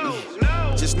is with me.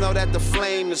 Just know that the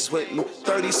flame is with me.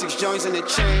 36 joints in the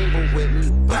chamber with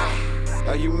me.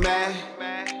 Are you mad?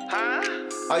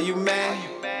 Are you mad?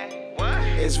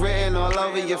 It's written all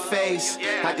over your face.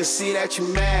 I can see that you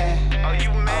mad. Are you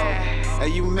mad? Are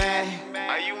you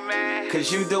mad?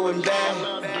 Cause you doing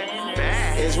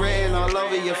bad. It's written all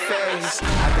over your face.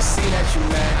 I can see that you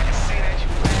mad.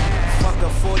 Fuck a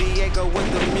 40-acre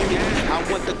with the mule.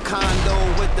 I want the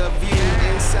condo with the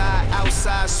view. Inside,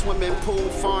 outside, swimming pool.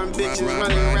 Foreign bitches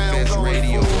running around going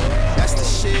fool. That's the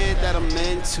shit that I'm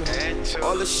into.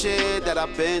 All the shit that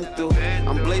I've been through.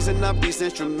 I'm blazing up these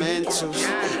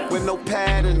instrumentals with no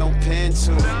pad and no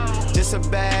pencil. Just a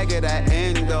bag of that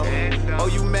endo. Oh,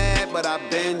 you mad, but I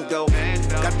been dope.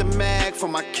 Got the mag bag for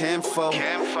my kinfolk.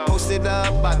 Posted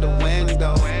up by the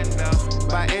window.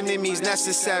 By enemies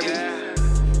necessary.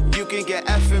 You can get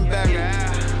effing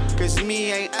buried. Cause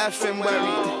me ain't effing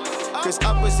worried. Cause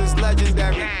uppers is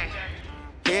legendary.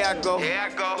 Here I go.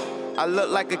 I look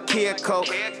like a Kia Coke.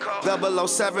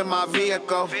 007 my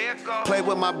vehicle. Play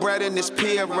with my bread in this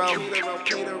Piero.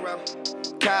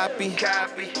 Copy.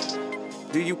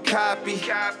 Do you copy?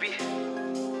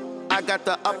 I got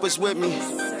the uppers with me,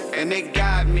 and they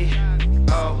got me.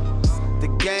 Oh, the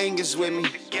gang is with me.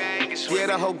 Yeah,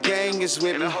 the whole gang is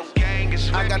with me.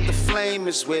 I got the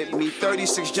flamers with me.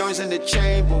 36 joints in the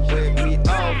chamber with me.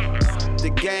 Oh, the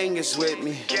gang is with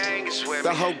me.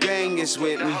 The whole gang is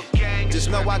with me. Just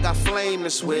know I got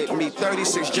flamers with me.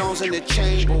 36 joints in the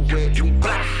chamber with me.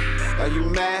 Are you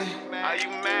mad?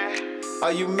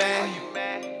 Are you mad?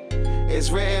 It's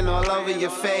written all over your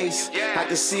face. I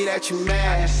can see that you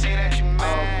mad.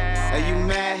 Oh, are you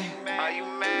mad?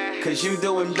 Cause you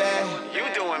doing bad.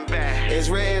 It's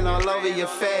written all over your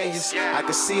face. I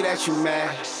can see that you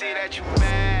mad.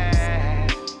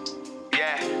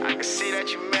 Yeah, I can see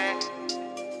that you mad.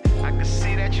 I can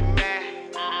see that you mad.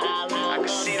 I can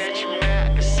see that you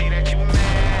mad. I can see that you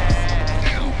mad.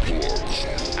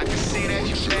 I can see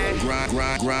that you mad.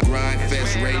 Grind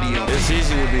Fest Radio. It's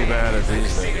easy to be mad at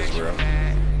these niggas, bro.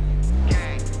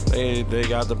 They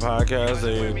got the podcast,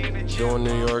 they doing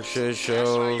New York shit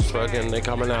shows, fucking, they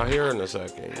coming out here in a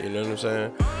second, you know what I'm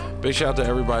saying? Big shout out to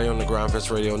everybody on the Grind Fest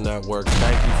Radio Network.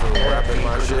 Thank you for rapping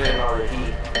my shit.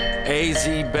 AZ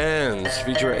Benz,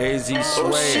 feature AZ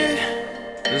Sway.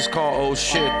 This is called Oh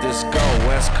Shit, this go,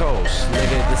 West Coast.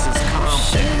 Nigga, this is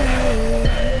Compton.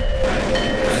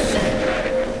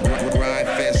 Grind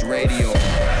Fest Radio.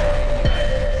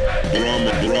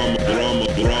 Drama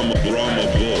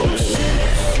Boys.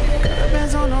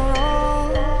 Benz on the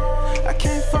road, I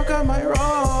can't fuck up my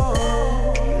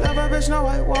road. Love a bitch, no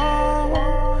I won't.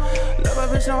 Love a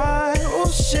bitch, no I, oh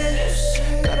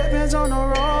shit. Got a Benz on the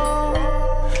road,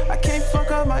 I can't fuck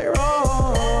up my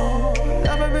road.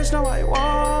 Love a bitch, no I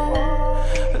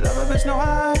won't. Love a bitch, no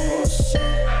I, oh shit.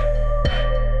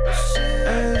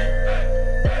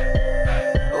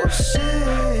 Oh shit.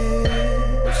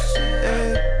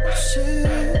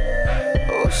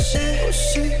 Oh shit. Oh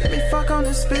shit. Let me fuck on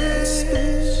this bitch.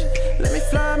 Let me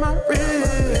fly my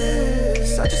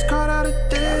wrist. I just caught out a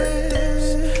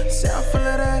dish. Say I'm full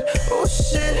of that. Oh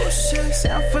shit. Say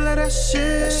I'm full of that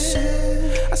shit.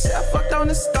 I say I fucked on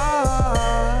the star.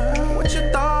 What you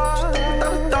thought?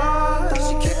 Without a thought.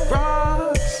 She kick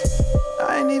rocks.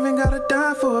 I ain't even got a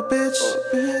dime for a bitch.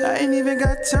 I ain't even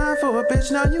got time for a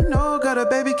bitch. Now you know, got a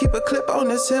baby, keep a clip on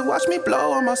this hip. Watch me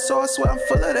blow on my soul, I swear I'm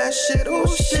full of that shit. Oh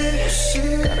shit.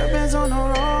 Got a Benz on the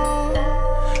road,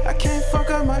 I can't fuck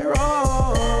up my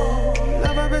road.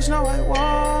 Love a bitch, no I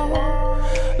won't.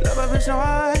 Love a bitch, no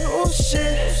I, oh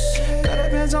shit. Got a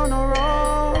Benz on the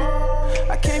road,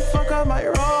 I can't fuck up my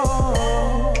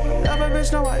road. Love a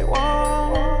bitch, no I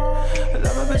won't.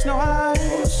 Love a bitch, no I,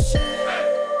 oh shit.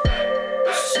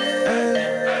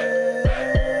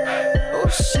 Oh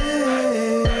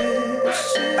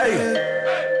shit. Hey.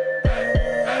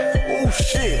 Oh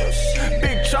shit.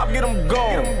 Big chop, get them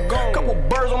gone. Couple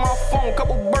birds on my phone,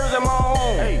 couple birds at my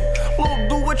home. Hey. Little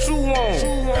do what you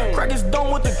want. Crack his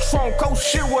dome with the trunk. Oh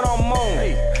shit, what I'm on.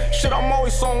 Hey. Shit, I'm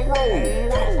always on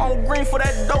road. On green for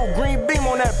that dope. Green beam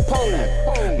on that pole.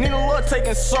 Nina love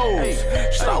taking souls.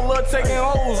 Shit, I love taking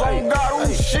hoes. On God,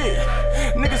 oh shit.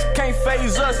 Niggas can't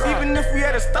phase us. Even if we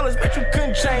had a stylist, bet you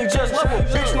couldn't change us. Love a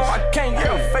bitch, no I can't.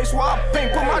 Yeah, her face while I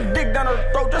paint. Put my dick down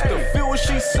her throat just to feel what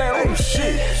she saying. Oh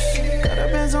shit. Got a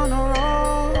Benz on the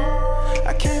road,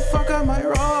 I can't fuck up my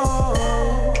road.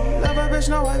 Love a bitch,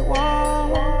 no I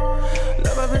won't.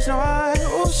 Love a bitch, no I,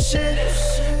 oh shit.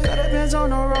 Got a Benz on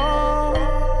the road,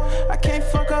 I can't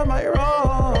fuck up my road.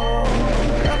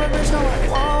 Love a bitch, no I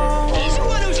won't. He's the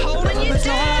one who's holding you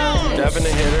down. Devin the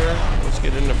hitter. Let's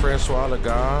get into Francois the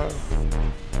God.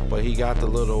 But he got the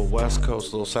little West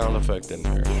Coast little sound effect in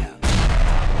there.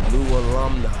 New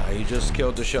alumni. He just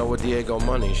killed the show with Diego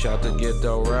Money. Shout to Get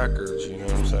Dough Records, you know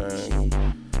what I'm saying?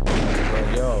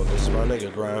 But yo, this is my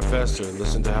nigga Grind Fester.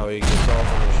 Listen to how he gets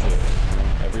off on this shit.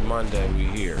 Every Monday we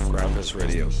here. Grind Fest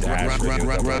Radio. Grind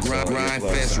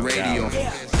Fest Radio.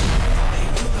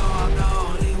 I'm the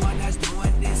only one that's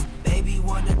doing this. Baby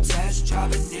wanna test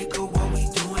drive a nigga what we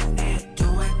doing it,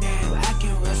 doing it.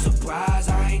 Acting real surprised,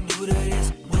 I ain't new to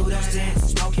this, new to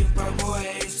this. Smoking purple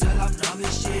haze till I'm numb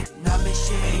as shit, numb as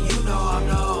shit. And you know I'm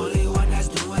the only one that's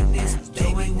doing this.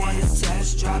 Baby wanna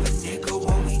test drive a nigga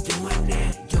what we doing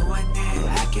it, doing it.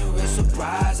 Acting real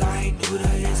surprised, I ain't new to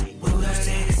this, new to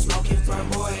this. Smoking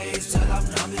purple haze till I'm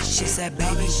numb as shit. She said,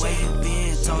 baby, where you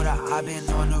been? Told her her, I've been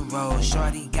on the road.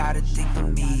 Shorty got a thing for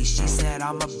me. She said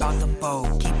I'm about to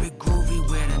fold. Keep it groovy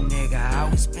with a nigga. How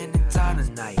we spending time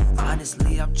tonight?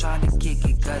 Honestly, I'm trying to kick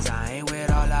it, cause I ain't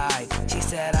with all the hype. She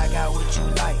said I got what you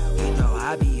like. You know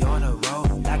I be on the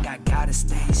road. Like I gotta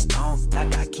stay stoned.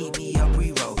 Like I keep me up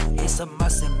re-roll. It's a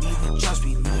must and me we trust.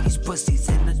 We leave these pussies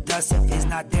in the dust. If it's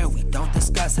not there, we don't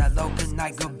discuss. Hello, good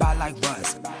night, goodbye like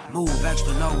Russ. Move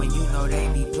extra low when you know they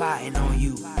be plotting on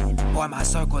you. Boy, my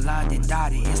circle lined and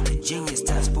dotted. It's the genius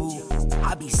test, fool.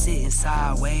 I be sitting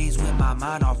sideways with my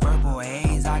mind off verbal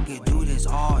haze. I could do this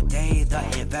all day. The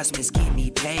investments keep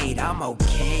me paid. I'm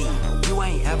okay. You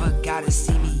ain't ever gotta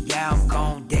see me. Yeah, I'm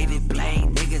gone. David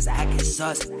Blaine. Niggas acting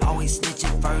sus. Always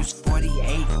snitching first.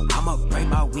 48. I'ma break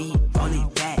my weed. Only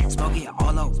fat. Smoke it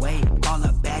all away. Call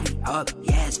her baddie up.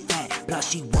 Yeah, it's fat. Plus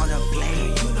she wanna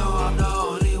play. You know I'm the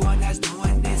only one that's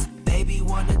doing this. Baby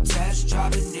wanna test.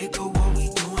 Drop a nigga. What we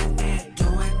doing it?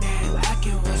 Doing it. You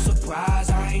acting real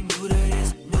surprised. I ain't new to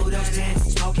this. New to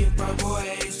this. Smoking purple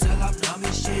haze till I'm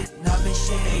numbing shit. Numbing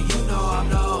shit. And you know I'm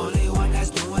the only one that's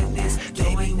doing this.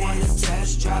 Baby wanna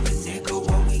test. Drop a nigga.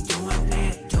 What we doing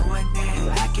it? Doing it. You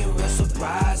acting real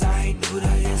surprised. I ain't new to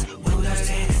this. New to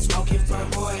this. Smoking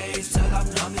purple haze till I'm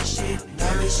numbing shit.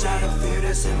 Numbing shot of fear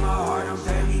that's in my heart. I'm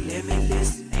very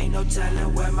limitless. Ain't no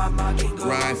telling where my mind can go.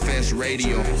 Ride Fest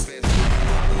Radio.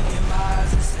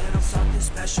 Something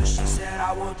special, she said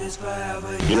I want this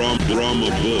forever. Drama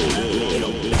Bull.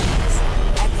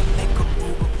 Had to make a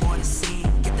move before the scene,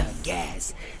 get the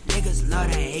gas. Niggas love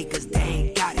to hate cause they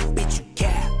ain't got it, bitch you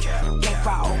cap. Can't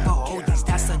cry over oldies,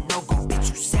 that's a no-go, bitch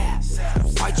you sap.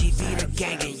 RGV the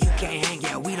gang and you can't hang,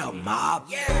 yeah we the mob.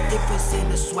 Difference in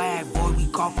the swag, boy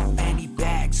we call from fanny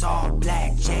bags. All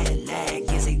black, jet lag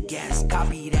is a guess,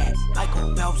 copy that.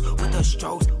 Michael Phelps with the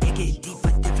strokes, it get deep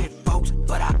for different folks.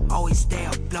 But I always stay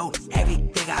afloat,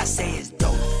 everything I say is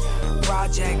dope.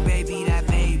 Project baby that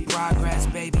made progress,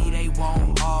 baby they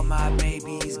want all my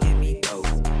babies, give me dope.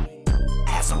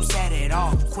 Asshole set it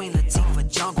off, Queen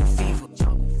Latifah, Jungle Fever.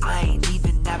 I ain't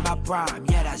even at my prime,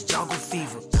 yeah that's Jungle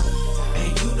Fever.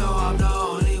 And you know I'm the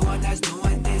only one that's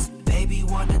doing this. Baby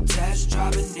wanna test,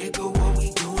 drive a nigga, what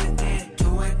we doing it?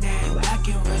 Doing it, you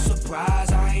acting real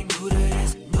surprised, I ain't new to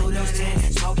this. New to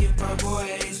this, smoking purple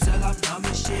haze till I'm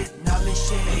numbing shit.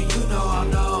 And you know I'm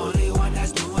the only one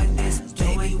that's doing this.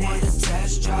 Baby wanna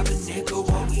test, drive a nigga,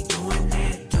 what we doing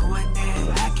it? Doing it,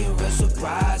 you acting real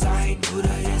surprised, I ain't new to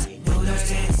this. New to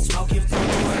this, smoking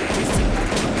purple haze till I'm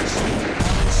numbing shit.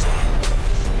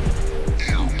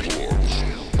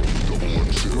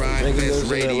 Ride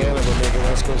Fest Radio. Atlanta, but make a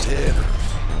West Coast hit.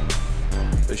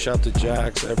 They shout to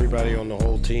Jax, everybody on the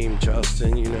whole team,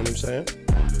 Justin, you know what I'm saying?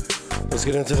 Let's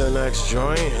get into the next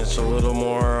joint. It's a little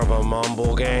more of a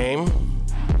mumble game.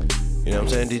 You know what I'm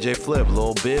saying? DJ Flip,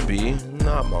 Lil Bibby,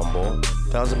 not mumble.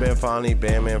 1000 Band Fani,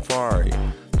 Bandman Fari.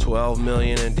 12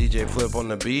 million and DJ Flip on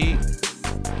the beat.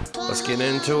 Let's get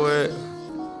into it.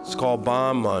 It's called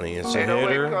Bomb Money. It's a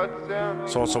hitter.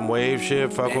 It's on some wave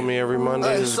shit. Fuck with me every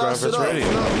Monday. This is Ride Fest Radio.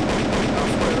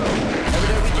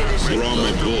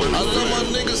 Drama Bull. I love my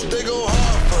niggas, they go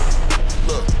hard for me.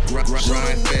 Look,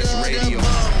 Ride Fest Radio.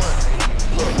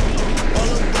 Look, all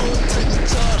the boys take the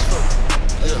charge for me.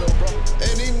 Yeah.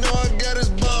 And he know I got his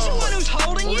bomb. He's the one who's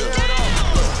holding you down.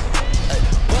 Look, hey,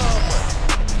 bomb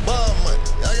money.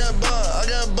 I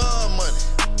got bomb money.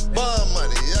 Bomb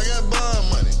money. I got bomb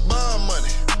money. Bomb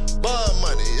money. Bomb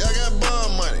money. I got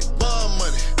bomb money. Bomb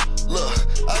money. Look,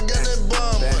 I got that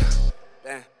bomb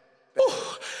money.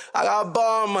 I got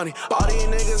ball money. All these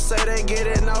niggas say they get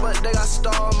it now, but they got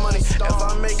star money. If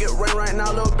I make it rain right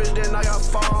now, little bitch, then I got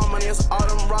fall money. It's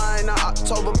autumn right now,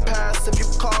 October past. If you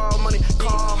call money,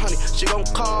 call honey. She gon'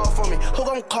 call for me. Who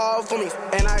gon' call for me?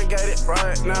 And I get it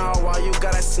right now. While you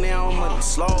got that snail money,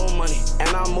 slow money. And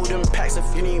I move them packs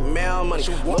if you need mail money.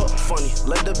 Look funny,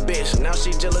 let the bitch. Now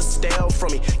she jealous, stale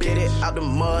from me. Get it out the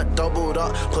mud, doubled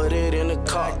up, put it in the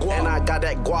cup. And I got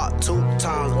that guap 2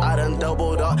 times. I done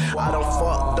doubled up. I done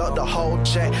fucked up the whole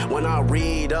check. When I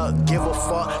read up, give a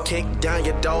fuck, kick down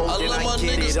your door, I then love I my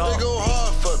get niggas, it up. they go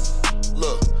hard for me.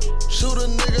 Look, shoot a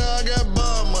nigga, I got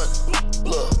bomb money.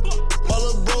 Look, my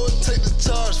little bro would take the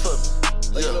charge for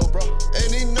me. Yeah.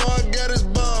 And he know I got his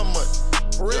bomb money.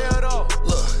 For real though.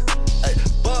 Look, hey,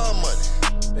 bomb money.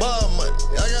 Bomb money.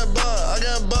 I got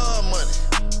bomb money.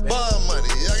 Bomb money.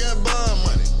 I got bomb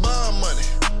money. Bomb money.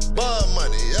 Bomb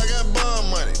money. I got bomb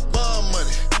money. Bomb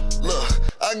money. Look,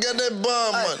 I got that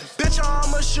bomb money. Bitch,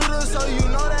 I'm a shooter, so you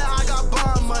know that I got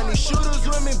bomb money. Shooters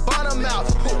with me, bottom out.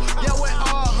 Yeah, we're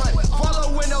all hunting.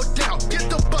 Follow window down, get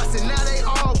the bustin', now they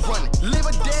all running. Leave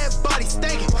a dead body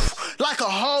stinking like a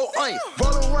whole onion.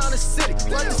 Roll around the city,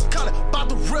 run this color, bout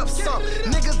to rip some.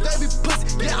 Niggas, they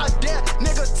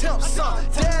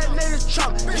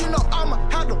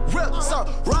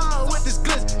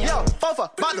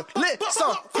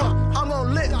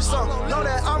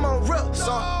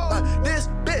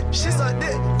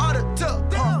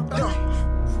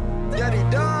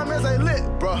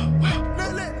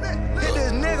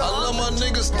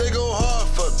niggas, they go hard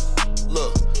for me.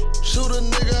 Look, shoot a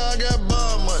nigga, I got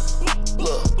bond money.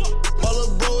 Look, my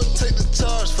little bro would take the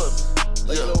charge for me.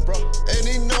 Yeah, and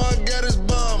he know I got his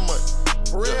bond money.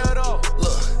 For real though.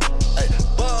 Look, hey,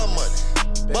 bond money.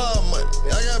 Bond money.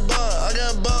 I got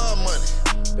bond money.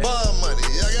 Bond money.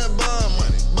 I got bond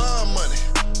money. Bond money.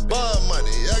 Bond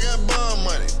money. I got bond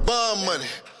money. Bond money.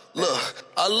 Look,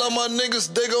 I love my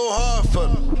niggas, they go hard for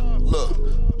me. Look,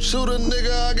 shoot a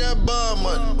nigga, I got bond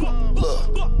money.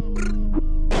 Look.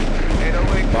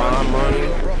 Bond money,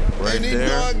 right there.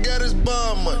 Know I got his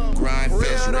bond money. Grind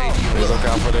Fest Radio. They look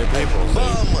out for their people.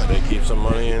 They keep some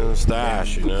money in the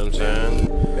stash, you know what I'm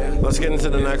saying? Let's get into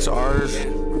the next artist,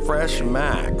 Fresh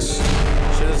Max.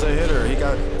 Shit is a hitter. He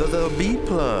got the little beat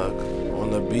plug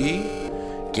on the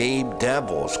beat. Gabe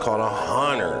Devils called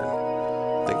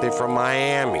 100. I think they from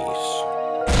Miami's.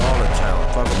 All the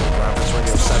town. Fuck with Graphics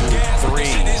Radio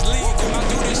 73.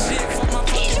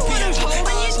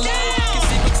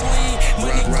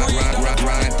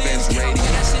 Grind Fest Radio.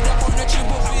 That shit up on the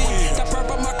triple B. That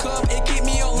purple my cup, it keep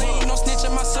me on lean. No snitch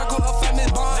in my circle of family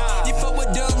bond. You fuck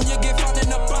with them, you get found in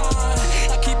the bond.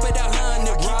 I keep it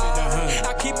 100, right?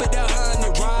 I keep it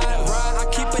 100, right? I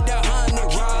keep it 100,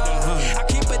 right? I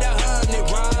keep it 100,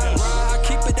 right? I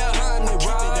keep it 100,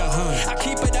 right? I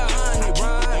keep it 100,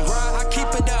 right? I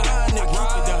keep it 100,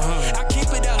 right? I keep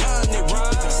it 100,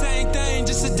 right? Same thing,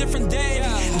 just a different day.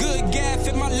 Good gaff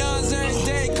in my lungs every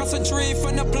day. Concentrate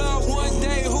from the blood one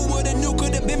day. Who would've knew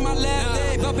could've been my last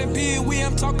day? Up in Pee-wee,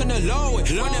 I'm talking to Lowe.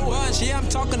 Running bunch, yeah, I'm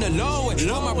talking to Lowe. With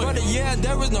my brother, yeah,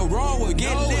 there was no wrong with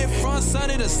getting lit from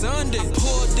Sunday to Sunday.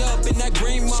 Pulled up in that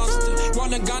green monster,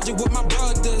 rolling ganja with my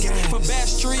brothers. From Back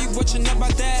Street, what you know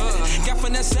about that? Got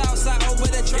from that south side over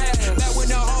the track. Back when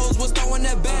the hoes was throwing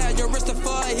that bag. Your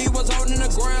Christopher, he was holding the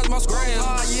grams, my scram.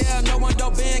 Yeah, no one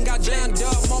dope in, got jammed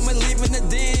up. Moment leaving the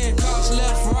den. Cops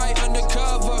left, right,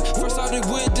 undercover. First started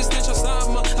with this snitch or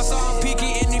summer. I saw him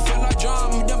peeking and he felt like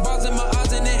drama. Them bars in my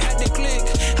eyes and it had to click.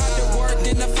 Had to work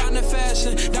in the fine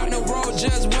fashion. Down the road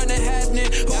just when it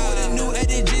happening. Who would've knew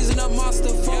Eddie G's in a monster?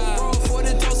 Front row for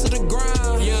the toast to the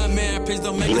ground. Yeah, man, please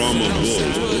don't make it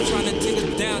sound. Trying to take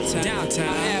us downtown.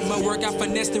 I had my work, I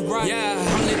finessed it right.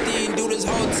 Only thing do this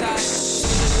whole time.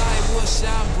 The light will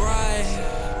shine bright.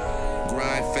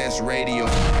 Grind Fest Radio.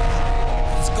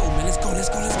 Let's go, man. Let's go.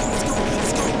 Smoking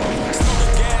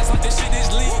gas like this shit is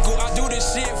legal. I do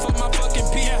this shit for my fucking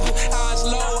people. Eyes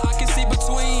low, I can see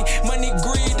between money,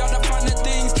 greed, all the finer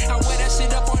things. I wear that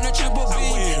shit up on the triple B.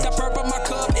 That purple my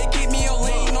cup, it keep me on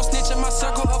lean. No snitch in my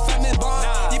circle of family bond.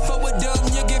 You fuck with them,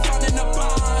 you get found in the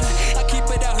bond. I keep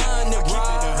it 100,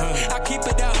 right? I keep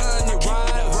it 100,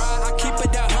 right? I keep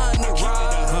it 100,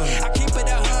 right? I keep it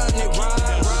 100,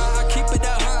 right? I keep it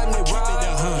 100,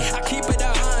 right? I keep it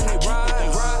 100,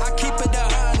 right? I keep it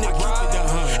 100,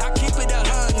 right? I keep it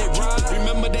 100, right?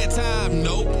 Remember that time?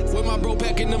 Nope. With my bro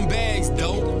packing them bags,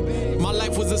 dope. My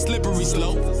life was a slippery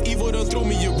slope. Evil done threw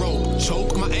me a rope.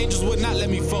 Choke. My angels would not let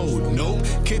me fold. Nope.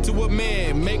 Kid to a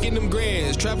man, making them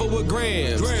grands. Travel with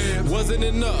grams. Wasn't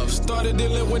enough. Started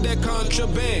dealing with that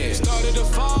contraband. Started to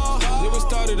fall. It was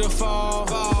started to fall.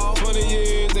 20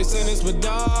 years, they sentenced me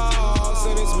dog.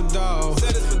 Sentenced me dog.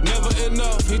 Never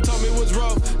enough. He told me it was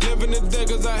rough. Living the day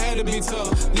cause I had to be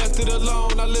tough. Left it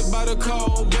alone. I live by the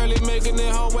code. Barely making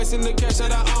it home. Wasting the cash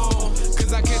that I own.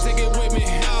 Cause I can't take it with me.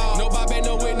 No Bobby,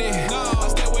 no Whitney. I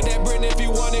stay with that Britney. If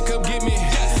you want it, come get me.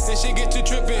 Then she get you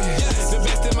tripping. The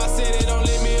best in my city, don't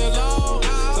leave me alone.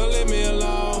 Don't leave me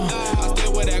alone. I stay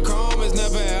with that chrome, it's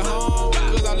never at home.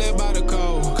 Cause I live by the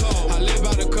code. I live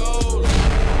by the code.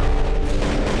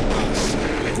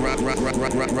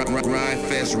 Grind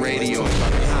Fest Radio.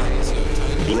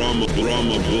 Drama Bull.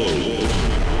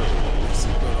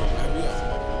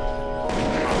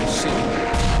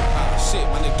 Shit,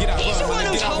 my nigga, get out, run, my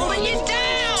nigga, get out, run.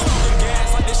 Smoking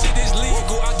gas like this shit is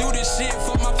legal. I do this shit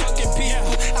for my fucking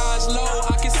people. Eyes low,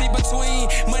 I can see between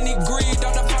money, greed,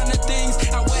 all the finer things.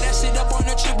 I wear that shit up on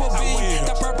the triple B.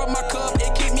 That purple my cup,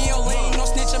 it keep me on lean. No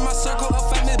snitch in my circle of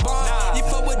family bond. You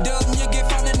fuck with them, you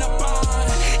get found in the bond.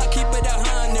 I keep it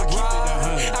 100,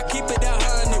 right? I keep it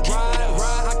 100, right?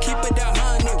 I keep it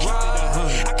 100,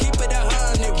 right? I keep it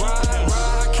 100,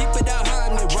 right? I keep it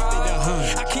 100, right?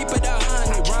 I keep it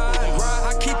 100, right?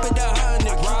 I keep it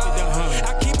 100, right?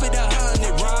 I keep it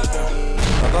 100, right?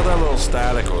 I thought that little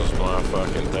static was my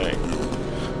fucking thing.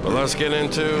 But let's get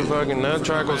into fucking, that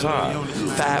track was hot.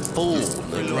 Fat Fool.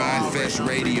 Grind Fest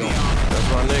Radio. That's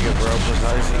my nigga, bro.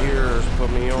 Precise Ears put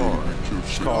me on.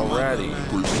 It's called Ready.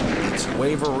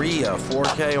 Waveria,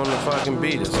 4K on the fucking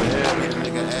beat. It's a hit.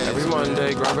 Every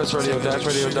Monday, Graphics Radio, Dash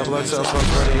Radio, Double XL,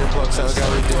 Smoke Radio, Earplug, Sound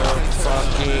Gallery,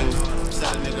 fucking I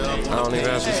don't even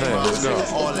have to say it. Let's go.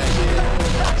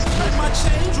 My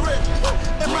change red,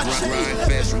 and my chain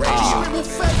heavy.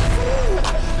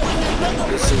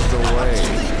 This is the way.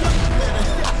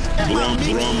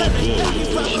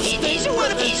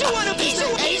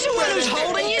 He's the one who's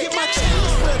holding you down. My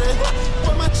chain's ready,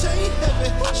 but my chain heavy.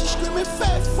 She screaming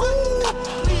fat food.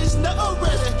 Please not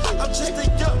ready. I'm just a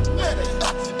young man,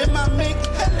 and my mink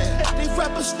headed. These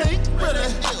rappers ain't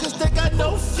ready, cause they got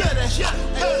no fetish.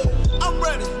 Hey, I'm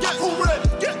ready. Yeah, who ready?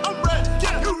 Yeah, I'm ready.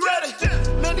 Yeah, you ready?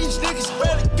 Man, these niggas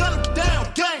ready. Gun them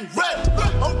down, gang ready.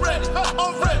 I'm ready.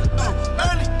 I'm ready.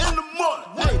 Early in the morning.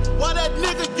 Hey, why that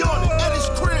nigga yawning at his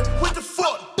crib with the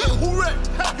 40? Yeah, who ready?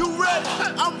 You ready?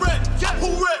 I'm ready. Yeah, who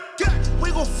ready? Yeah,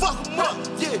 we gon' fuck him up.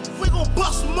 Yeah, we gon'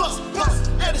 bust him up.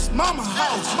 At his mama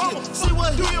house. Yeah, see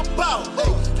what he about.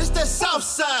 Hey, this that south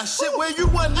side shit where you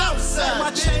went outside.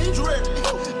 My change ready,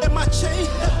 and my chain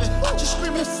heavy. Just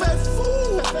screaming fat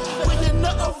food when you're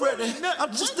not ready.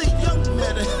 I'm just a young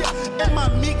man, and my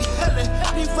meek headed.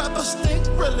 These rappers think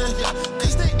really,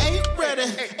 cause they ain't ready.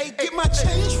 Hey, get my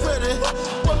change ready,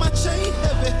 but my chain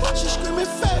heavy. She screaming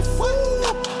fat food,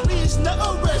 please not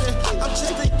ready. I'm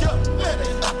just a young man,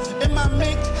 and my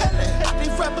meek headed.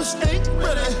 These rappers ain't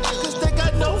ready, cause they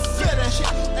got no fetish.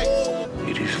 Hey.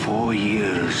 It is 4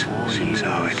 years since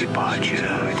our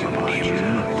departure from Nim,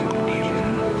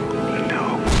 and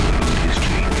our world is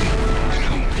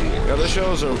changing. Yeah, the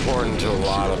shows are important to a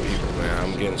lot of people, man.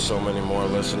 I'm getting so many more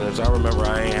listeners. I remember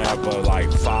I ain't have but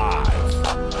like 5.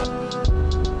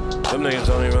 Them niggas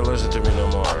don't even listen to me no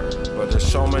more. But there's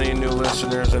so many new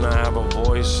listeners and I have a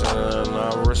voice and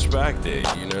I respect it,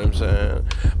 you know what I'm saying?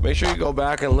 Make sure you go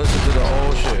back and listen to the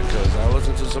old shit, because I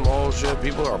listen to some old shit.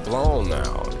 People are blown now, you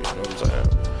know what I'm saying?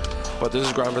 But this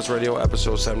is Grindfest Radio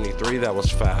episode 73. That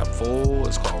was Fat Fool.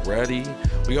 It's called Ready.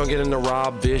 We're gonna get into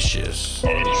Rob Vicious,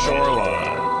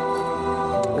 Shoreline.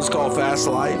 It's called Fast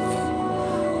Life.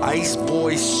 Ice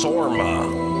Boy Sorma.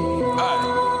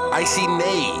 Icy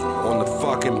Nate on the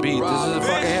fucking beat. This is a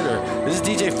fucking hitter. This is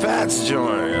DJ Fat's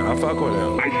joint. I fuck with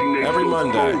him every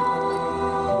Monday.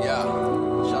 Yeah,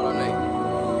 shout out Nate.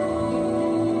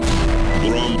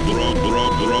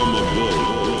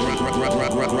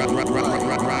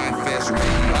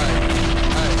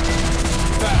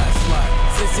 Fast life.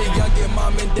 Since a youngin',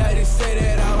 mom and daddy say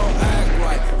that I don't act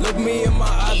right. Look me in my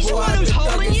eyes, boy, I've been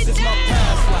thuggin' since my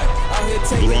past life. Out here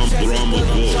taking chances, cause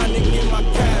I'm trying to get my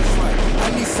cash right. I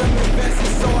need some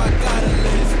investment, so I gotta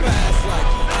live this fast life.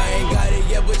 I ain't got it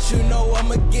yet, but you know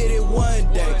I'ma get it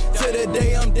one day. Till the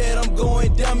day I'm dead, I'm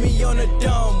going dummy on a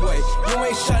dumb way. You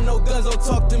ain't shot no guns, don't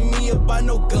talk to me about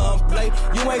no gunplay.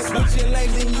 You ain't switching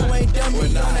lanes and you ain't dummy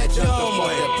on that dumb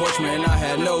way. That Porsche, man, I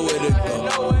had nowhere to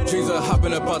go. Trees are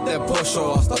hopping up out that Porsche,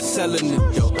 so I'll start selling it,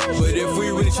 dope. But if we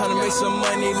really tryna make some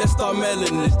money, let's start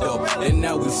mailing it, dope. And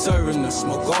now we serving the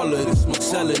smoke, all of the smoke,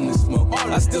 selling the smoke.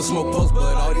 I still smoke posts,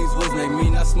 but all these woods make me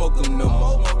not smoke them no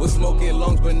more. Was smoking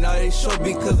lungs, but now they short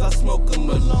because I smoke them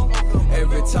alone.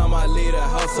 Every time I leave the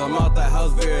house, I'm out the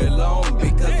house very long.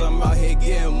 Because I'm out here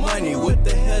getting money, what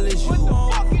the hell is you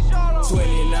on?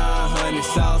 2900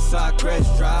 Southside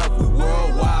Crest Drive, we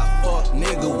worldwide, fuck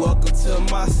nigga, welcome to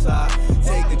my side.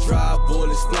 Take a drive,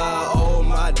 bullets fly, oh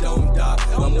my, don't die.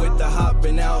 I'm with the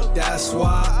hopping out, that's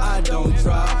why I don't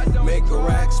drive. Make a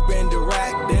rack, spend a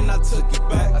rack, then I took it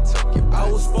back. I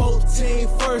was 14,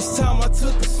 first time I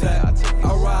took a sack.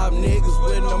 I robbed niggas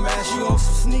with no mask, you on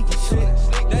some sneaky shit.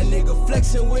 That nigga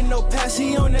flexing with no pass,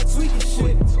 he on that tweaking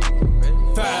shit.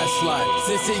 Fast life.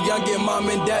 Since a youngin', mom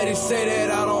and daddy say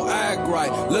that I don't act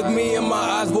right. Look me in my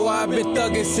eyes, boy, I've been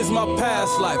thuggin' since my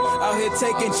past life. Out here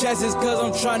taking chances cause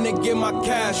I'm trying to get my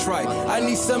cash right. I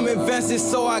need some investors,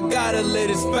 so I gotta live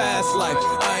this fast life.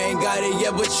 I ain't got it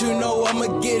yet, but you know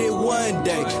I'ma get it one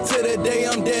day. Till the day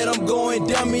I'm dead, I'm going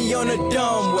dummy on a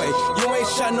dumb way. You ain't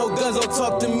shot no guns, don't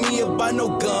talk to me about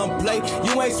no gunplay.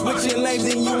 You ain't switching lanes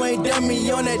and you ain't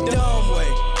dummy on that dumb way.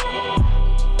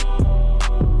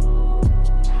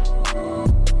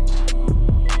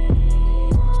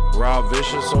 Rob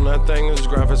Vicious on that thing. This is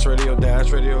Graphics Radio, Dash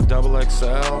Radio, Double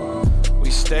XL. We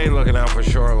stay looking out for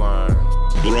Shoreline.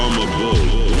 Drama Bull.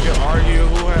 You can argue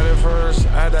who had it first. I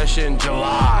had that shit in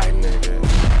July, nigga.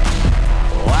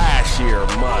 Last year,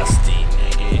 musty,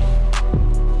 nigga.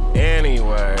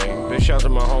 Anyway, big shout out to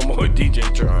my homeboy DJ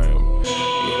Triumph.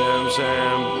 You know what I'm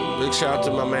saying? Big shout out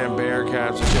to my man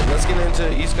Bearcats and shit. Let's get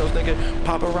into East Coast nigga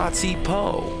Paparazzi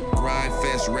Poe.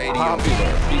 Grindfest Radio.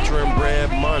 Popular, featuring Bread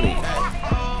Money.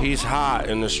 He's hot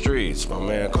in the streets. My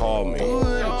man called me.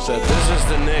 Said, this is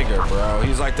the nigga, bro.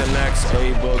 He's like the next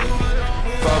A Boogie.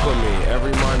 Fuck with me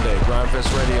every Monday.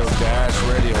 Grindfest Radio, Dash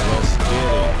Radio. Let's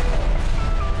get it.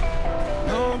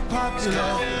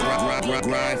 popular.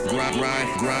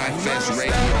 Grind Fest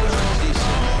Radio.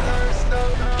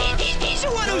 He's the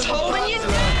one who's holding you down.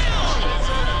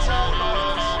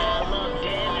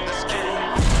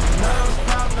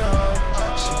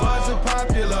 She wasn't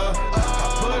popular. I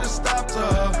put a stop to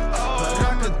her, but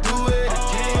I could do it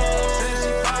again. Said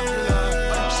she popular.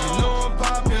 She know I'm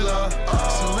popular,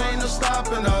 so ain't no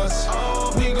stopping us.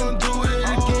 We gon' do it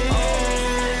again.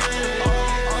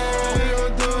 We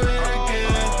gon' do it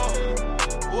again.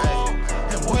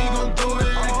 And we gon' do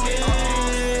it again.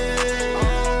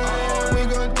 We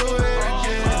gon' do it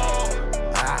again.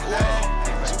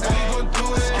 We gon' do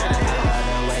it again.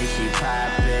 The way she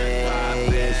pop it,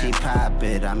 yeah, she pop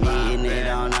it. I'm eating it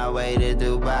on our way to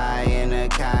Dubai in a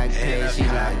cockpit. She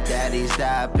like, Daddy,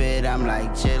 stop it. I'm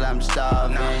like, chill, I'm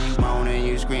starving. You moaning,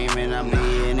 you screaming, I'm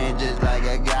eating it just like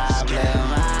a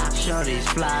goblin. Shorty's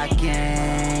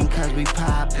flocking, cause we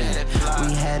poppin'.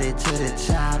 We headed to the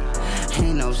top,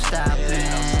 ain't no stopping.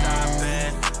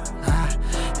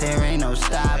 There ain't no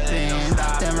stopping.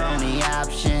 There only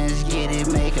options, get it,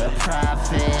 make a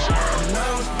profit. When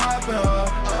I was popping her,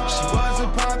 she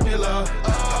wasn't popular. I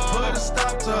put a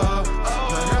stop to her,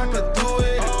 but I could do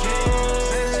it again.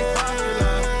 Said she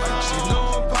popular, she know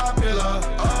I'm popular,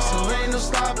 so ain't no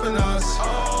stopping us.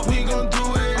 We gon' do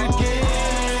it again.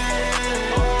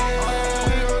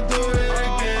 We gon' do it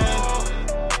again.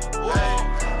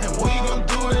 And we gon'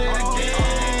 do it again.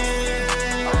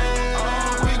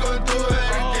 We gon' do it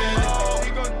again. We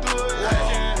gon' do it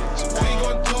again. We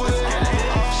gon' do it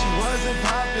again. She wasn't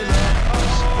popular.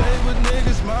 She played with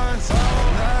niggas' minds.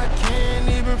 Now I can't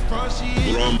even front. She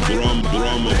even played with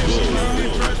mine. She made me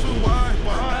fresh with wine. I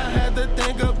had to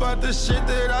think about the shit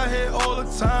that I hit all the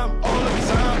time. All the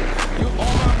time. You on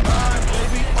my mind,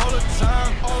 baby, all the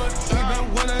time. Even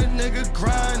when a nigga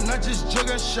grind, not just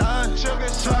jugga shine. Chaka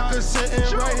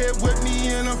sitting right here with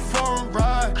me in a foreign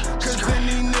ride. Cause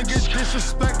any niggas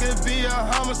disrespect it be a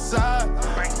homicide.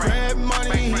 Red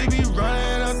money, he be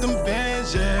running up them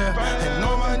bands, yeah. And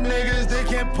all my niggas, they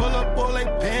can't pull up all they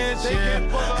pants, yeah.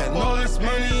 And all this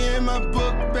money in my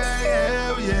book bag,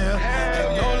 hell yeah.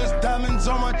 And all this diamonds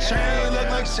on my chain look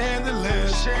like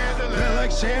chandeliers. Look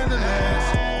like chandeliers.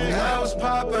 When I was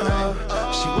popping her,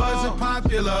 she wasn't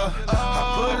popular. I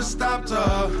put a stop to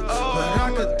her, but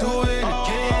I could do it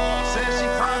again. Said she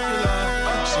popular,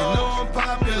 she know I'm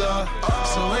popular,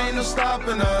 so ain't no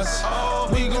stopping us.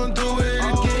 We gon' do it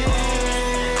again.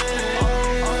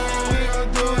 We gon'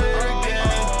 do it again.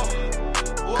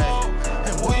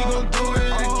 And we gon' do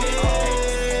it again.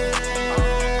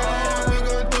 We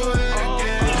gon' do it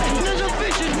again. There's a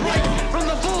vision right from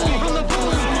the bull, from the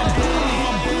bull.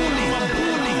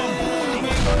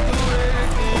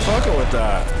 I'm fucking with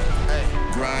that.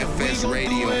 Grind Fest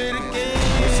Radio.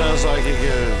 It sounds like you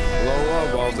can blow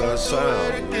up off that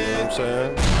sound. You know what I'm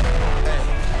saying?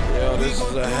 Yeah, this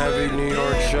is a heavy New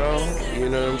York show. You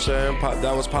know what I'm saying?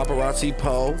 That was Paparazzi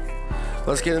Poe.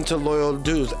 Let's get into Loyal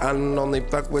Dudes. I don't only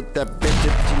fuck with that bitch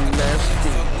if she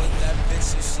nasty.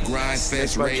 Grind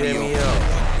Fest by Radio. Jamie L.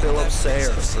 Philip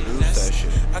Sayer produced that shit.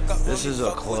 This is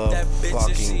a club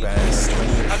fucking bang. Shit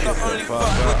the fuck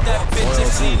up. Loyal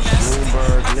Dudes,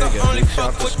 Bloomberg, nigga. Big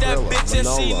shot to Skrilla,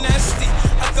 Manolo.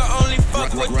 I can only fuck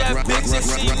with that bitch if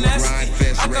she nasty.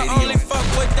 I can only fuck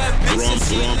with that bitch if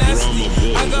she nasty.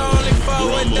 I can only fuck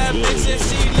with that bitch if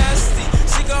she nasty.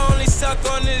 She can only suck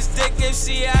on his dick if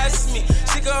she asks me.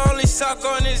 She can only suck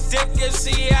on his dick if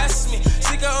she asks me.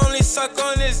 She can only suck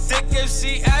on his dick if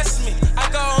she asks me. I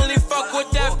can only fuck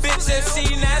with that bitch if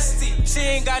she nasty. She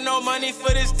ain't got no money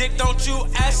for this dick, don't you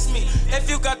ask me. If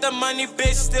you got the money,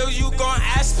 bitch, still you gon'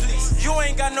 ask, please. You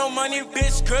ain't got no money,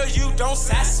 bitch, girl, you don't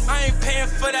sass me. I ain't paying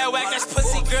for that whack ass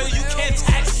pussy, girl, you can't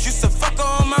tax. Used to fuck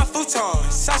her on my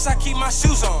futon, Sasha keep my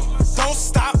shoes on. Don't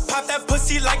stop, pop that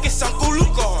pussy like it's Uncle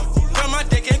Luke on. Girl, my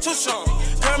dick ain't too strong.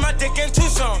 Girl, my dick ain't too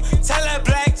strong. Tell that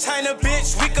Black China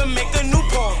bitch we can make a new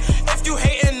porn. If you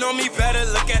hating on me, better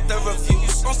look at the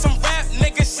reviews. On some rap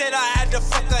nigga shit, I had to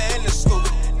fuck her in the stool.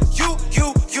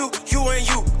 You and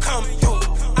you, come through.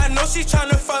 I know she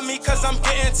tryna fuck me cause I'm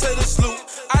getting to the sloop.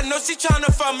 I know she tryna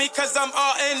fuck me cause I'm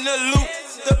all in the loop.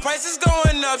 The price is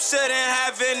going up, shouldn't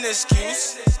have an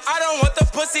excuse. I don't want the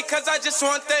pussy cause I just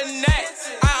want the neck.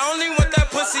 I only want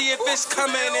that pussy if it's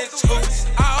coming in twos.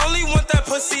 I only want that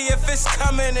pussy if it's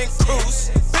coming in cruise.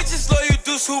 Bitches loyal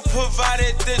dudes who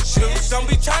provided the juice. Don't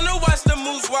be tryna watch the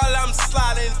moves while I'm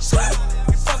sliding too.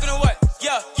 You fucking or what?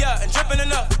 Yeah, and dripping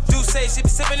enough. Dude say she be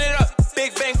sipping it up.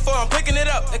 Big bang for I'm picking it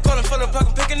up. They callin' for the plug,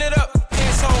 I'm picking it up.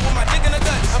 Hands on with my dick in the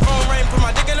gut. I'm on rain, put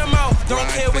my dick in the mouth. Don't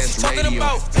care what she talking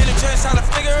about. In the church, trying to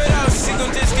figure it out. She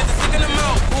gon' just get the dick in the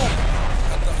mouth.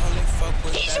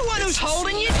 He's the one who's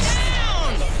holding you down.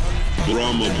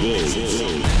 Drama Boys.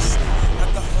 I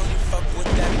can only fuck with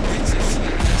that bitch if she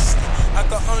nasty. I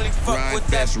can only fuck with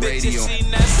that bitch if she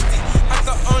nasty. I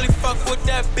can only fuck with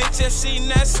that bitch if she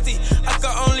nasty. I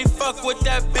can only fuck with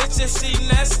that bitch if she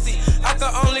nasty. I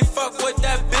can only fuck with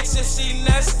that bitch if she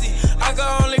nasty. I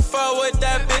can only fuck with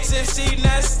that bitch if she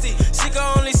nasty. She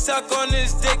can only suck on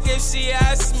his dick if she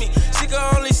asks me. She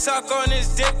can only suck on his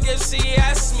dick if she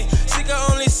asks me. She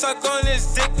can only suck on his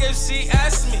dick if she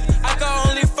asks me. I can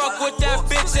only fuck with that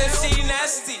bitch if she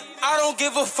nasty. I don't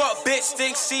give a fuck, bitch,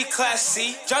 think she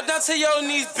classy. Drop down to your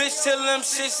knees, bitch, till them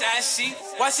shit's ashy.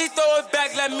 Why she throw it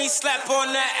back, let me slap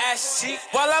on that ass cheek.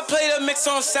 While I play the mix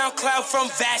on SoundCloud from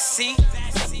Vassy.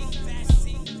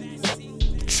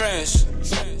 Trans.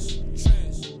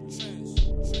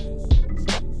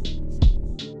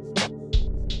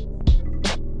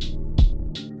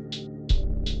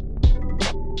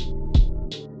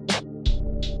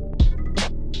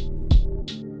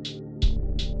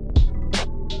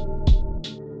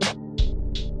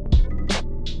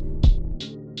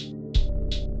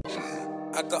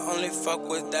 I can only fuck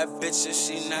with that bitch if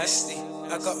she nasty.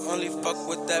 I can only fuck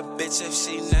with that bitch if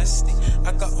she nasty.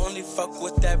 I can only fuck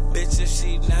with that bitch if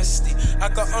she nasty. I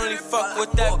can only fuck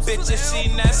with that bitch if she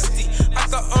nasty. I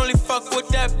can only fuck with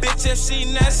that bitch if she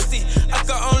nasty. I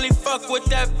can only fuck with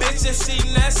that bitch if she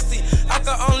nasty. I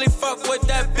can only fuck with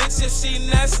that bitch if she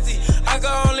nasty. I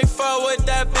can only fuck with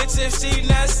that bitch if she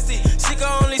nasty. She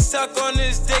can only suck on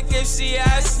his dick if she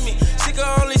asks me. She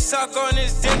can only suck on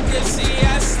his dick if she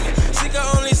asks me. She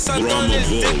can only suck on his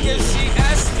dick if she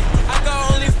asks me. I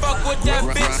can only fuck with that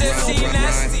bitch if she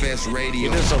nasty. He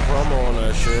did some promo on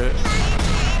that shit.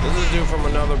 This is a dude from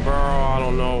another borough. I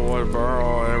don't know what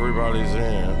borough everybody's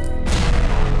in.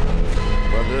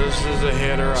 But this is a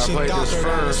hitter. I played this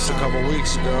first a couple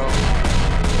weeks ago.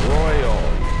 Royal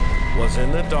was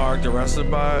in the Dark, directed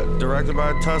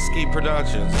by Tusky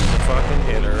Productions. It's a fucking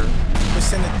hitter.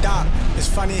 What's in the dark? It's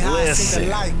funny how I see the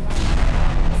light.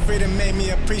 Freedom made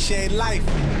me appreciate life.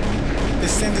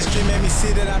 This industry made me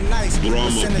see that I'm nice.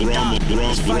 What's in the dark?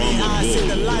 It's funny how I see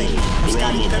the light. I'm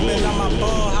Scottie Pippen on my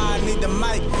ball, how I need the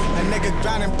mic. A nigga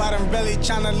grinding, but I'm really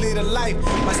tryna lead a life.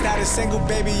 My status single,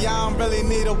 baby, I don't really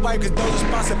need a wife. Cause those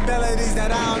responsibilities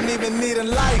that I don't even need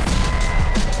in life.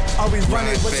 All we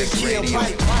wanted was a key of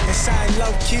white. And sign low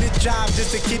key to drive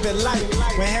just to keep it light.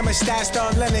 When hammer stashed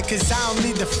all in it, cause I don't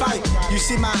need to fight. You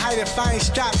see my height, if I ain't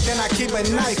strapped, then I keep a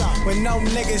knife. With no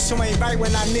niggas who ain't right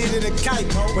when I needed a kite.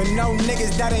 With no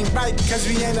niggas that ain't right, cause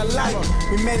we ain't alike.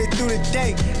 We made it through the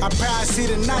day, I pray I see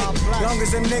the night. Long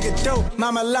as a nigga do,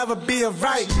 mama love her be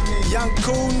alright. Young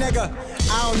cool nigga,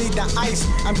 I don't need the ice.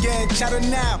 I'm getting cheddar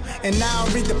now, and I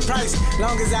don't read the price.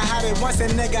 Long as I had it once, a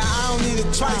nigga, I don't need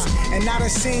it twice. And I done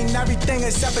seen everything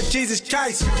except for Jesus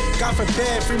Christ. God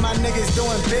forbid, free my niggas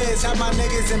doing biz. Have my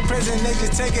niggas in prison, they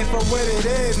just take it for what it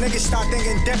is. Niggas start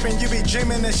thinking different, you be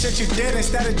dreaming the shit you did.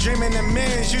 Instead of dreaming the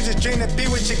millions, you just dream to be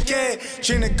with your kid.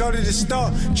 Dream to go to the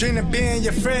store, dream to be in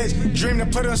your fridge. Dream to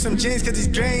put on some jeans, cause these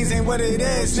dreams ain't what it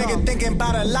is. Nigga thinking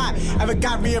about a lot. Ever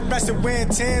got rearrested wearing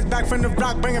tens? Back from the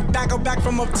rock, bringing back, back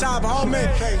from up top, homie.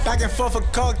 Back and forth for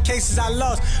court cases I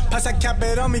lost. Plus I kept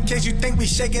it on me, case you think we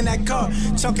shaking that car.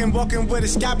 Talking, walking with a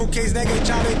scalpel case, nigga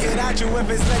try to get at you. If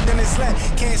it's lit, then it's lit.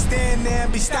 Can't stand there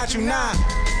and be statue, nah.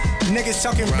 Niggas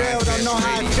talking real, don't know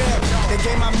how I feel. They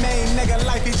gave my main nigga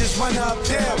life, he just wanna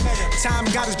uphill. Time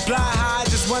got his blood high, I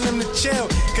just want him to chill.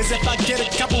 Cause if I get a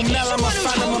couple mil, I'ma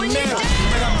find him a meal.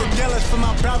 Put up the dealers for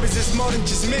my brothers, it's more than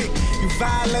just me. You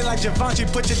violate like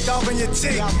Javante, put your dog in your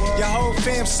teeth. Your whole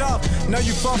fam soft, know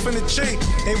you fall from the tree.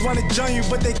 They wanna join you,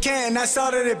 but they can't, that's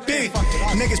all that it be.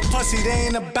 Niggas pussy, they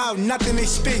ain't about nothing they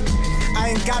speak. I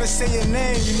ain't gotta say your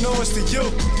name, you know it's to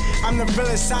you. I'm the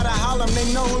realest side of Harlem, they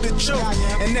know who the truth.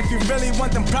 And if you really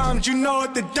want them problems, you know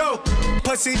what to do.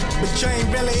 Pussy, but you ain't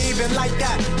really even like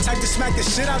that. Type to smack the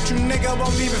shit out you, nigga,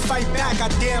 won't even fight back. I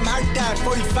damn hype that.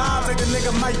 45, like the nigga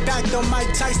Mike back, don't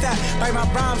Mike Tice that. Write my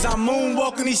rhymes, I'm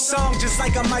moonwalking these songs just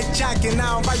like a Mike Jack, and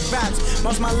I don't write raps.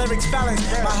 Most my lyrics balanced,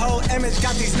 my whole image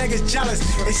got these niggas jealous.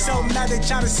 They so mad they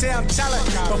try to say I'm telling.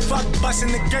 But fuck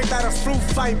busting the grape at a fruit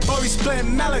fight, boy, we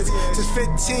splitting melons. Since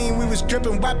 15, we was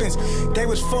dripping weapons. They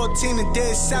was 14 and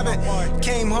did 7.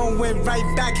 Came home, went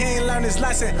right back, he ain't learned his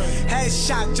lesson.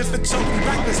 Headshot just for talking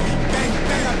reckless. Bang,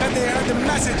 bang, I bet they heard the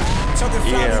message. Talking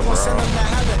fly, we gon' send them to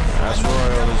heaven. That's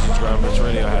Royal, this is Drum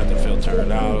Radio. I had to filter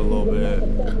it out a little bit.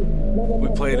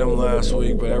 We played them last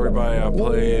week, but everybody I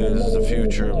played is the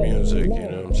future of music, you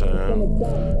know what I'm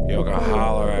saying? Y'all gotta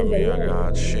holler at me, I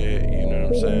got shit, you know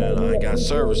what I'm saying? I ain't got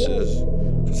services.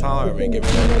 Just holler at me, give me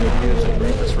that good music,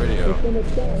 Breakfast Radio.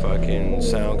 Fucking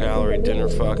Sound Gallery, Dinner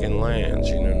fucking Lands,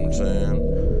 you know what I'm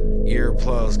saying?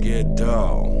 Earplugs get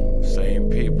dull. Same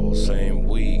people, same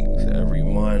weeks, every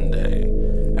Monday.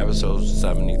 Episode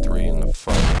 73 in the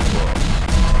fucking books.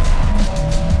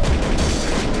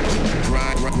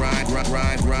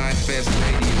 Grind Fest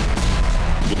Radio.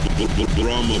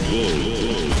 Drama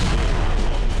Bull.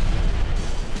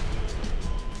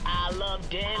 I love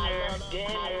dinner.